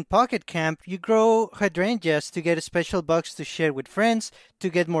 Like in Pocket Camp, you grow hydrangeas to get a special box to share with friends, to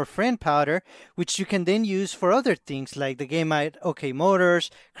get more friend powder, which you can then use for other things like the game OK Motors,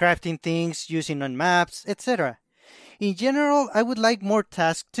 crafting things, using on maps, etc. In general, I would like more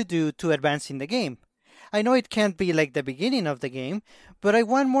tasks to do to advance in the game. I know it can't be like the beginning of the game, but I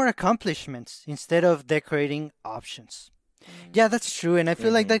want more accomplishments instead of decorating options. Yeah, that's true, and I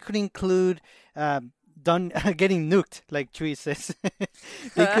feel like that could include getting nuked, like Chui says.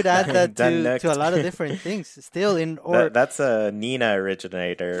 They could add that to a lot of different things. Still, that's a Nina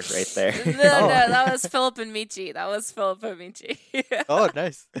originator right there. No, that was Philip and Michi. Yeah. Oh,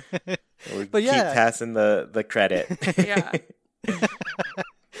 nice. But keep passing the credit. Yeah.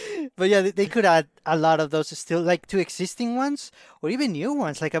 But yeah, they could add a lot of those still, like to existing ones or even new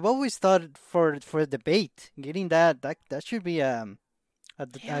ones. Like I've always thought for debate, getting that should be get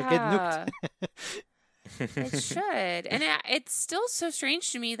nuked. It should. And it's still so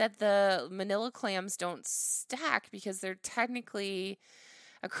strange to me that the manila clams don't stack because they're technically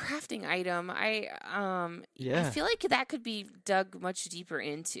a crafting item. I feel like that could be dug much deeper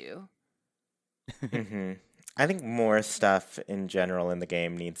into. I think more stuff in general in the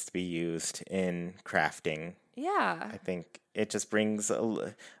game needs to be used in crafting. Yeah. I think it just brings a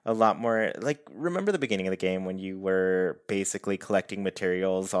lot more, like, remember the beginning of the game when you were basically collecting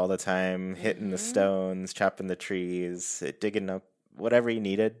materials all the time, hitting the stones, chopping the trees, digging up whatever you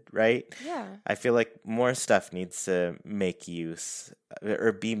needed, right? Yeah. I feel like more stuff needs to make use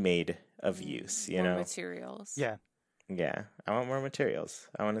or be made of use, you know? Materials. Yeah. Yeah. I want more materials.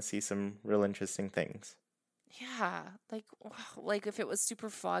 I want to see some real interesting things. Yeah, like if it was super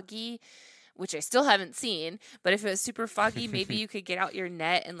foggy, which I still haven't seen, but if it was super foggy, maybe you could get out your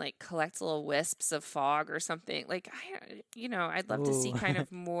net and like collect little wisps of fog or something. Like I'd love to see kind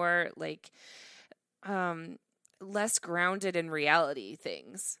of more like less grounded in reality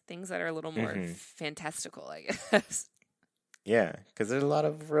things that are a little more fantastical, I guess. Yeah, because there's a lot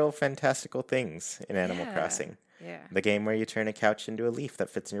of real fantastical things in Animal Crossing. Yeah. The game where you turn a couch into a leaf that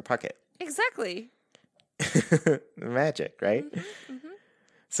fits in your pocket. Exactly. Magic, right?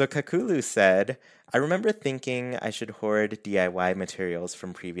 So Kakulu said, I remember thinking I should hoard DIY materials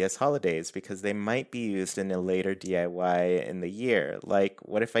from previous holidays because they might be used in a later DIY in the year. Like,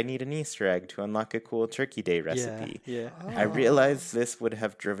 what if I need an Easter egg to unlock a cool Turkey Day recipe? Yeah. I realized this would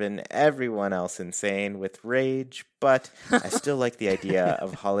have driven everyone else insane with rage, but I still like the idea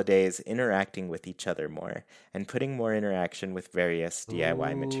of holidays interacting with each other more and putting more interaction with various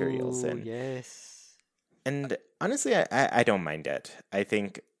DIY materials in. Yes. And honestly, I don't mind it. I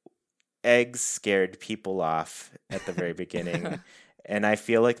think eggs scared people off at the very beginning. And I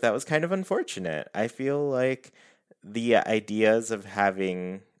feel like that was kind of unfortunate. I feel like the ideas of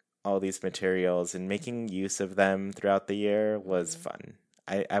having all these materials and making use of them throughout the year was fun.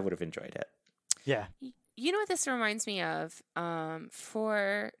 I would have enjoyed it. Yeah. You know what this reminds me of?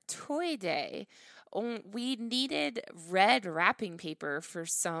 For Toy Day, we needed red wrapping paper for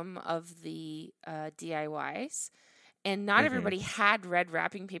some of the DIYs. And not everybody had red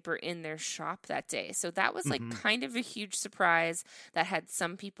wrapping paper in their shop that day. So that was like kind of a huge surprise that had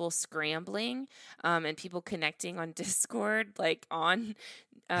some people scrambling and people connecting on Discord like on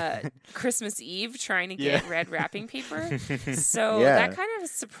Christmas Eve trying to get red wrapping paper. So that kind of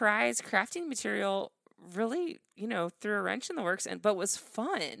surprise crafting material really, threw a wrench in the works but was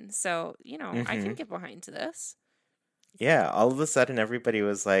fun. So, I can get behind to this. Yeah, all of a sudden everybody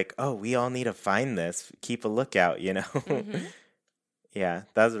was like, oh, we all need to find this. Keep a lookout, Yeah,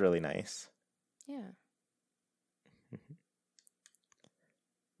 that was really nice. Yeah.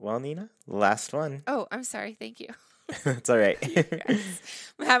 Well, Nina, last one. Oh, I'm sorry. Thank you. It's all right.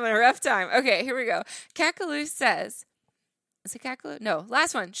 I'm having a rough time. Okay, here we go. Kakaloo says, is it Kakaloo? No,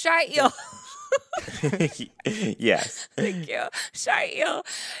 last one. Shy Eel. Yes. Thank you. Shy Eel.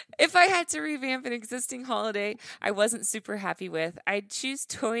 If I had to revamp an existing holiday I wasn't super happy with, I'd choose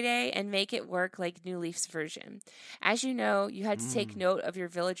Toy Day and make it work like New Leaf's version. As you know, you had to take note of your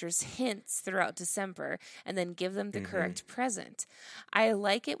villagers' hints throughout December and then give them the correct present. I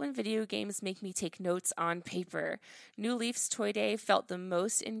like it when video games make me take notes on paper. New Leaf's Toy Day felt the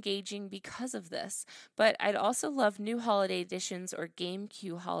most engaging because of this, but I'd also love new holiday editions or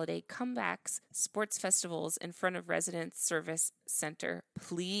GameCube holiday comebacks, sports festivals in front of Residence Service Center,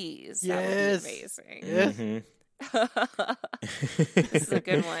 please. Yes. That would be amazing. This is a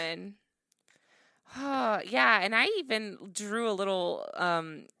good one. Oh, yeah, and I even drew a little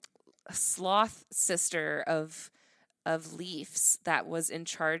sloth sister of Leafs that was in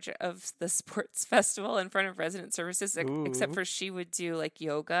charge of the sports festival in front of resident services, except for she would do like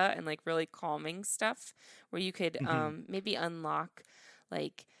yoga and like really calming stuff where you could maybe unlock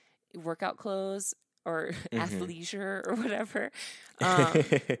like workout clothes or athleisure or whatever.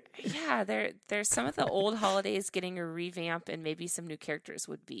 Yeah, there's some of the old holidays getting a revamp and maybe some new characters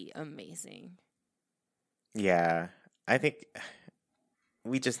would be amazing. Yeah, I think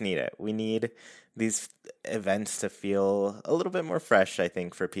we just need it. We need these events to feel a little bit more fresh, I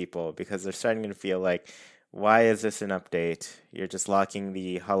think, for people, because they're starting to feel like, why is this an update? You're just locking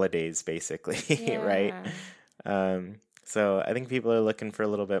the holidays, basically, right? So I think people are looking for a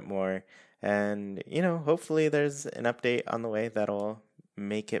little bit more. And, hopefully there's an update on the way that'll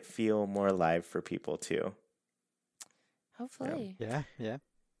make it feel more alive for people, too. Hopefully. Yeah.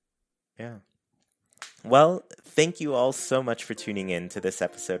 Well, thank you all so much for tuning in to this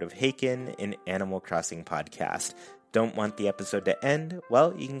episode of Haken, an Animal Crossing podcast. Don't want the episode to end?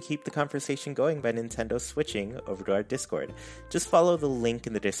 Well, you can keep the conversation going by Nintendo switching over to our Discord. Just follow the link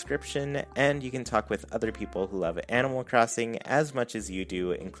in the description, and you can talk with other people who love Animal Crossing as much as you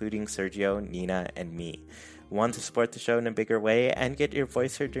do, including Sergio, Nina, and me. Want to support the show in a bigger way and get your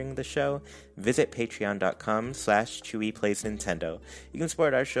voice heard during the show? Visit patreon.com/ChewiePlaysNintendo. You can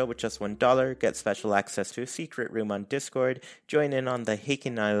support our show with just $1, get special access to a secret room on Discord, join in on the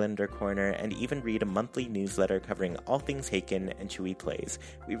Haken Islander Corner, and even read a monthly newsletter covering all things Haken and Chewie Plays.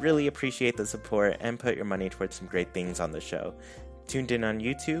 We really appreciate the support and put your money towards some great things on the show. Tuned in on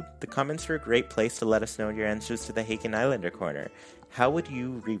YouTube? The comments are a great place to let us know your answers to the Haken Islander Corner. How would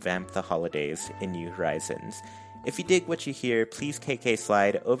you revamp the holidays in New Horizons? If you dig what you hear, please KK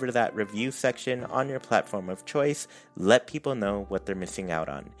slide over to that review section on your platform of choice. Let people know what they're missing out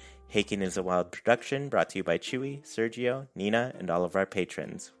on. Haken is a Wild production brought to you by Chewie, Sergio, Nina, and all of our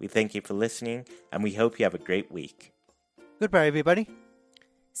patrons. We thank you for listening, and we hope you have a great week. Goodbye, everybody.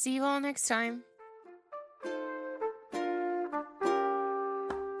 See you all next time.